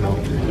do.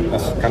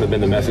 That's kind of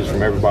been the message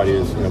from everybody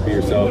is, be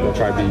yourself. Don't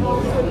try to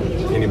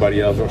be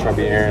anybody else. Don't try to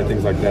be Aaron,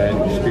 things like that.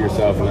 Just be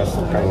yourself, and that's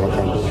kind of what I'm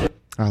trying to do.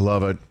 I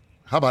love it.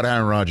 How about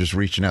Aaron Rodgers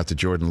reaching out to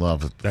Jordan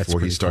Love before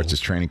he starts his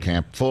training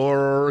camp?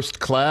 First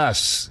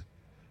class.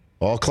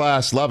 All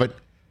class. Love it.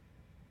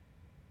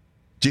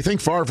 Do you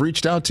think Favre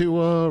reached out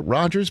to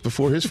Rodgers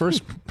before his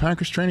first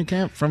Packers training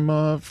camp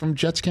from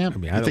Jets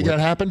camp? You think that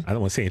happened? I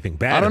don't want to say anything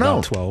bad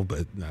about 12,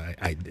 but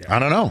I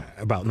don't know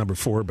about number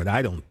 4, but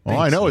I don't. All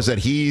I know is that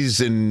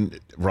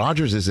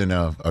Rodgers is in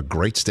a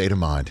great state of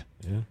mind.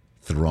 Yeah.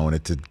 Throwing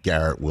it to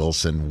Garrett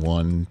Wilson,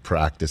 one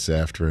practice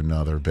after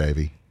another,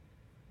 baby.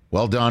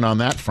 Well done on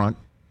that front.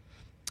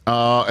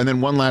 And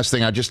then one last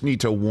thing, I just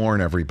need to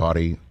warn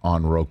everybody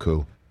on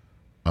Roku.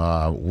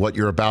 What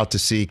you're about to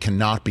see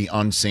cannot be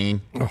unseen.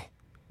 Oh.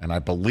 And I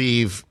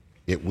believe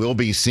it will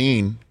be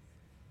seen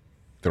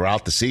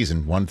throughout the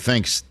season. One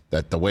thinks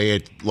that the way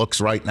it looks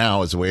right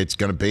now is the way it's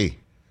going to be.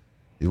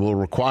 It will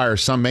require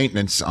some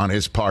maintenance on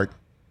his part.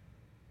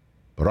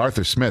 But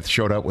Arthur Smith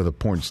showed up with a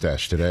porn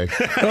stash today.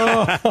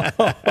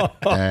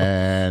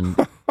 And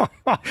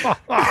what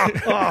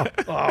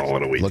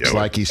are we looks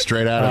doing? like he's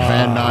straight out of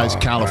Van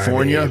Nuys,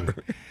 California.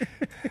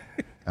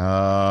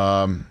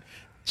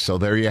 So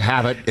there you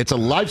have it. It's a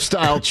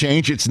lifestyle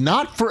change. It's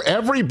not for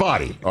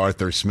everybody,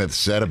 Arthur Smith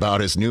said about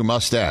his new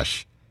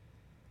mustache.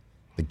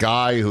 The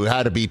guy who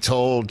had to be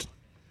told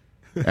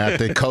at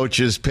the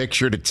coach's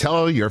picture to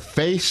tell your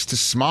face to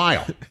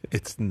smile.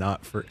 It's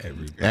not for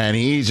everybody. And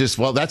he's just,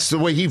 that's the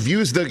way he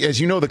views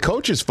the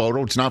coach's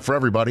photo. It's not for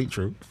everybody.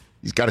 True.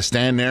 He's got to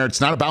stand there.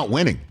 It's not about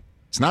winning.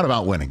 It's not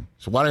about winning.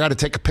 So why do I got to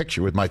take a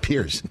picture with my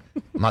peers?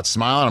 I'm not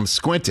smiling. I'm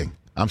squinting.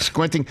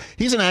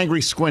 He's an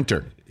angry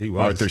squinter. He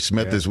was, Arthur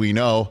Smith, as we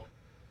know.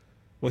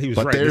 Well, he was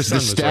but right. There's the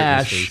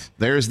stash. Right,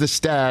 there's the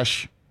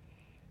stash.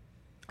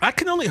 I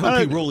can only hope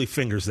he really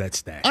fingers that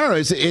stash. I don't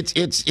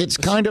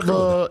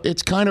know.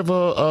 It's kind of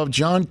a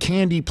John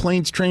Candy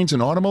planes, trains,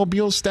 and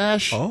automobiles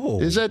stash.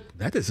 Oh, is it?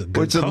 That is a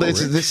good call. This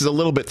is a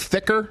little bit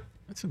thicker.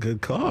 That's a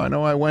good call. I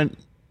know I went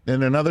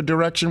in another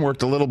direction,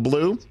 worked a little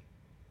blue.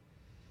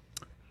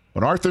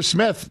 But Arthur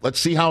Smith, let's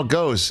see how it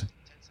goes.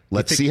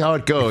 Let's see how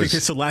it goes. You think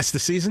this will last the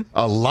season?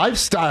 A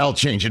lifestyle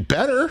change. It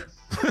better.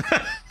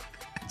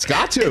 It's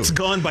got to. It's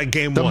gone by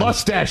game 1. The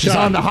mustache is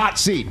on the hot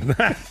seat.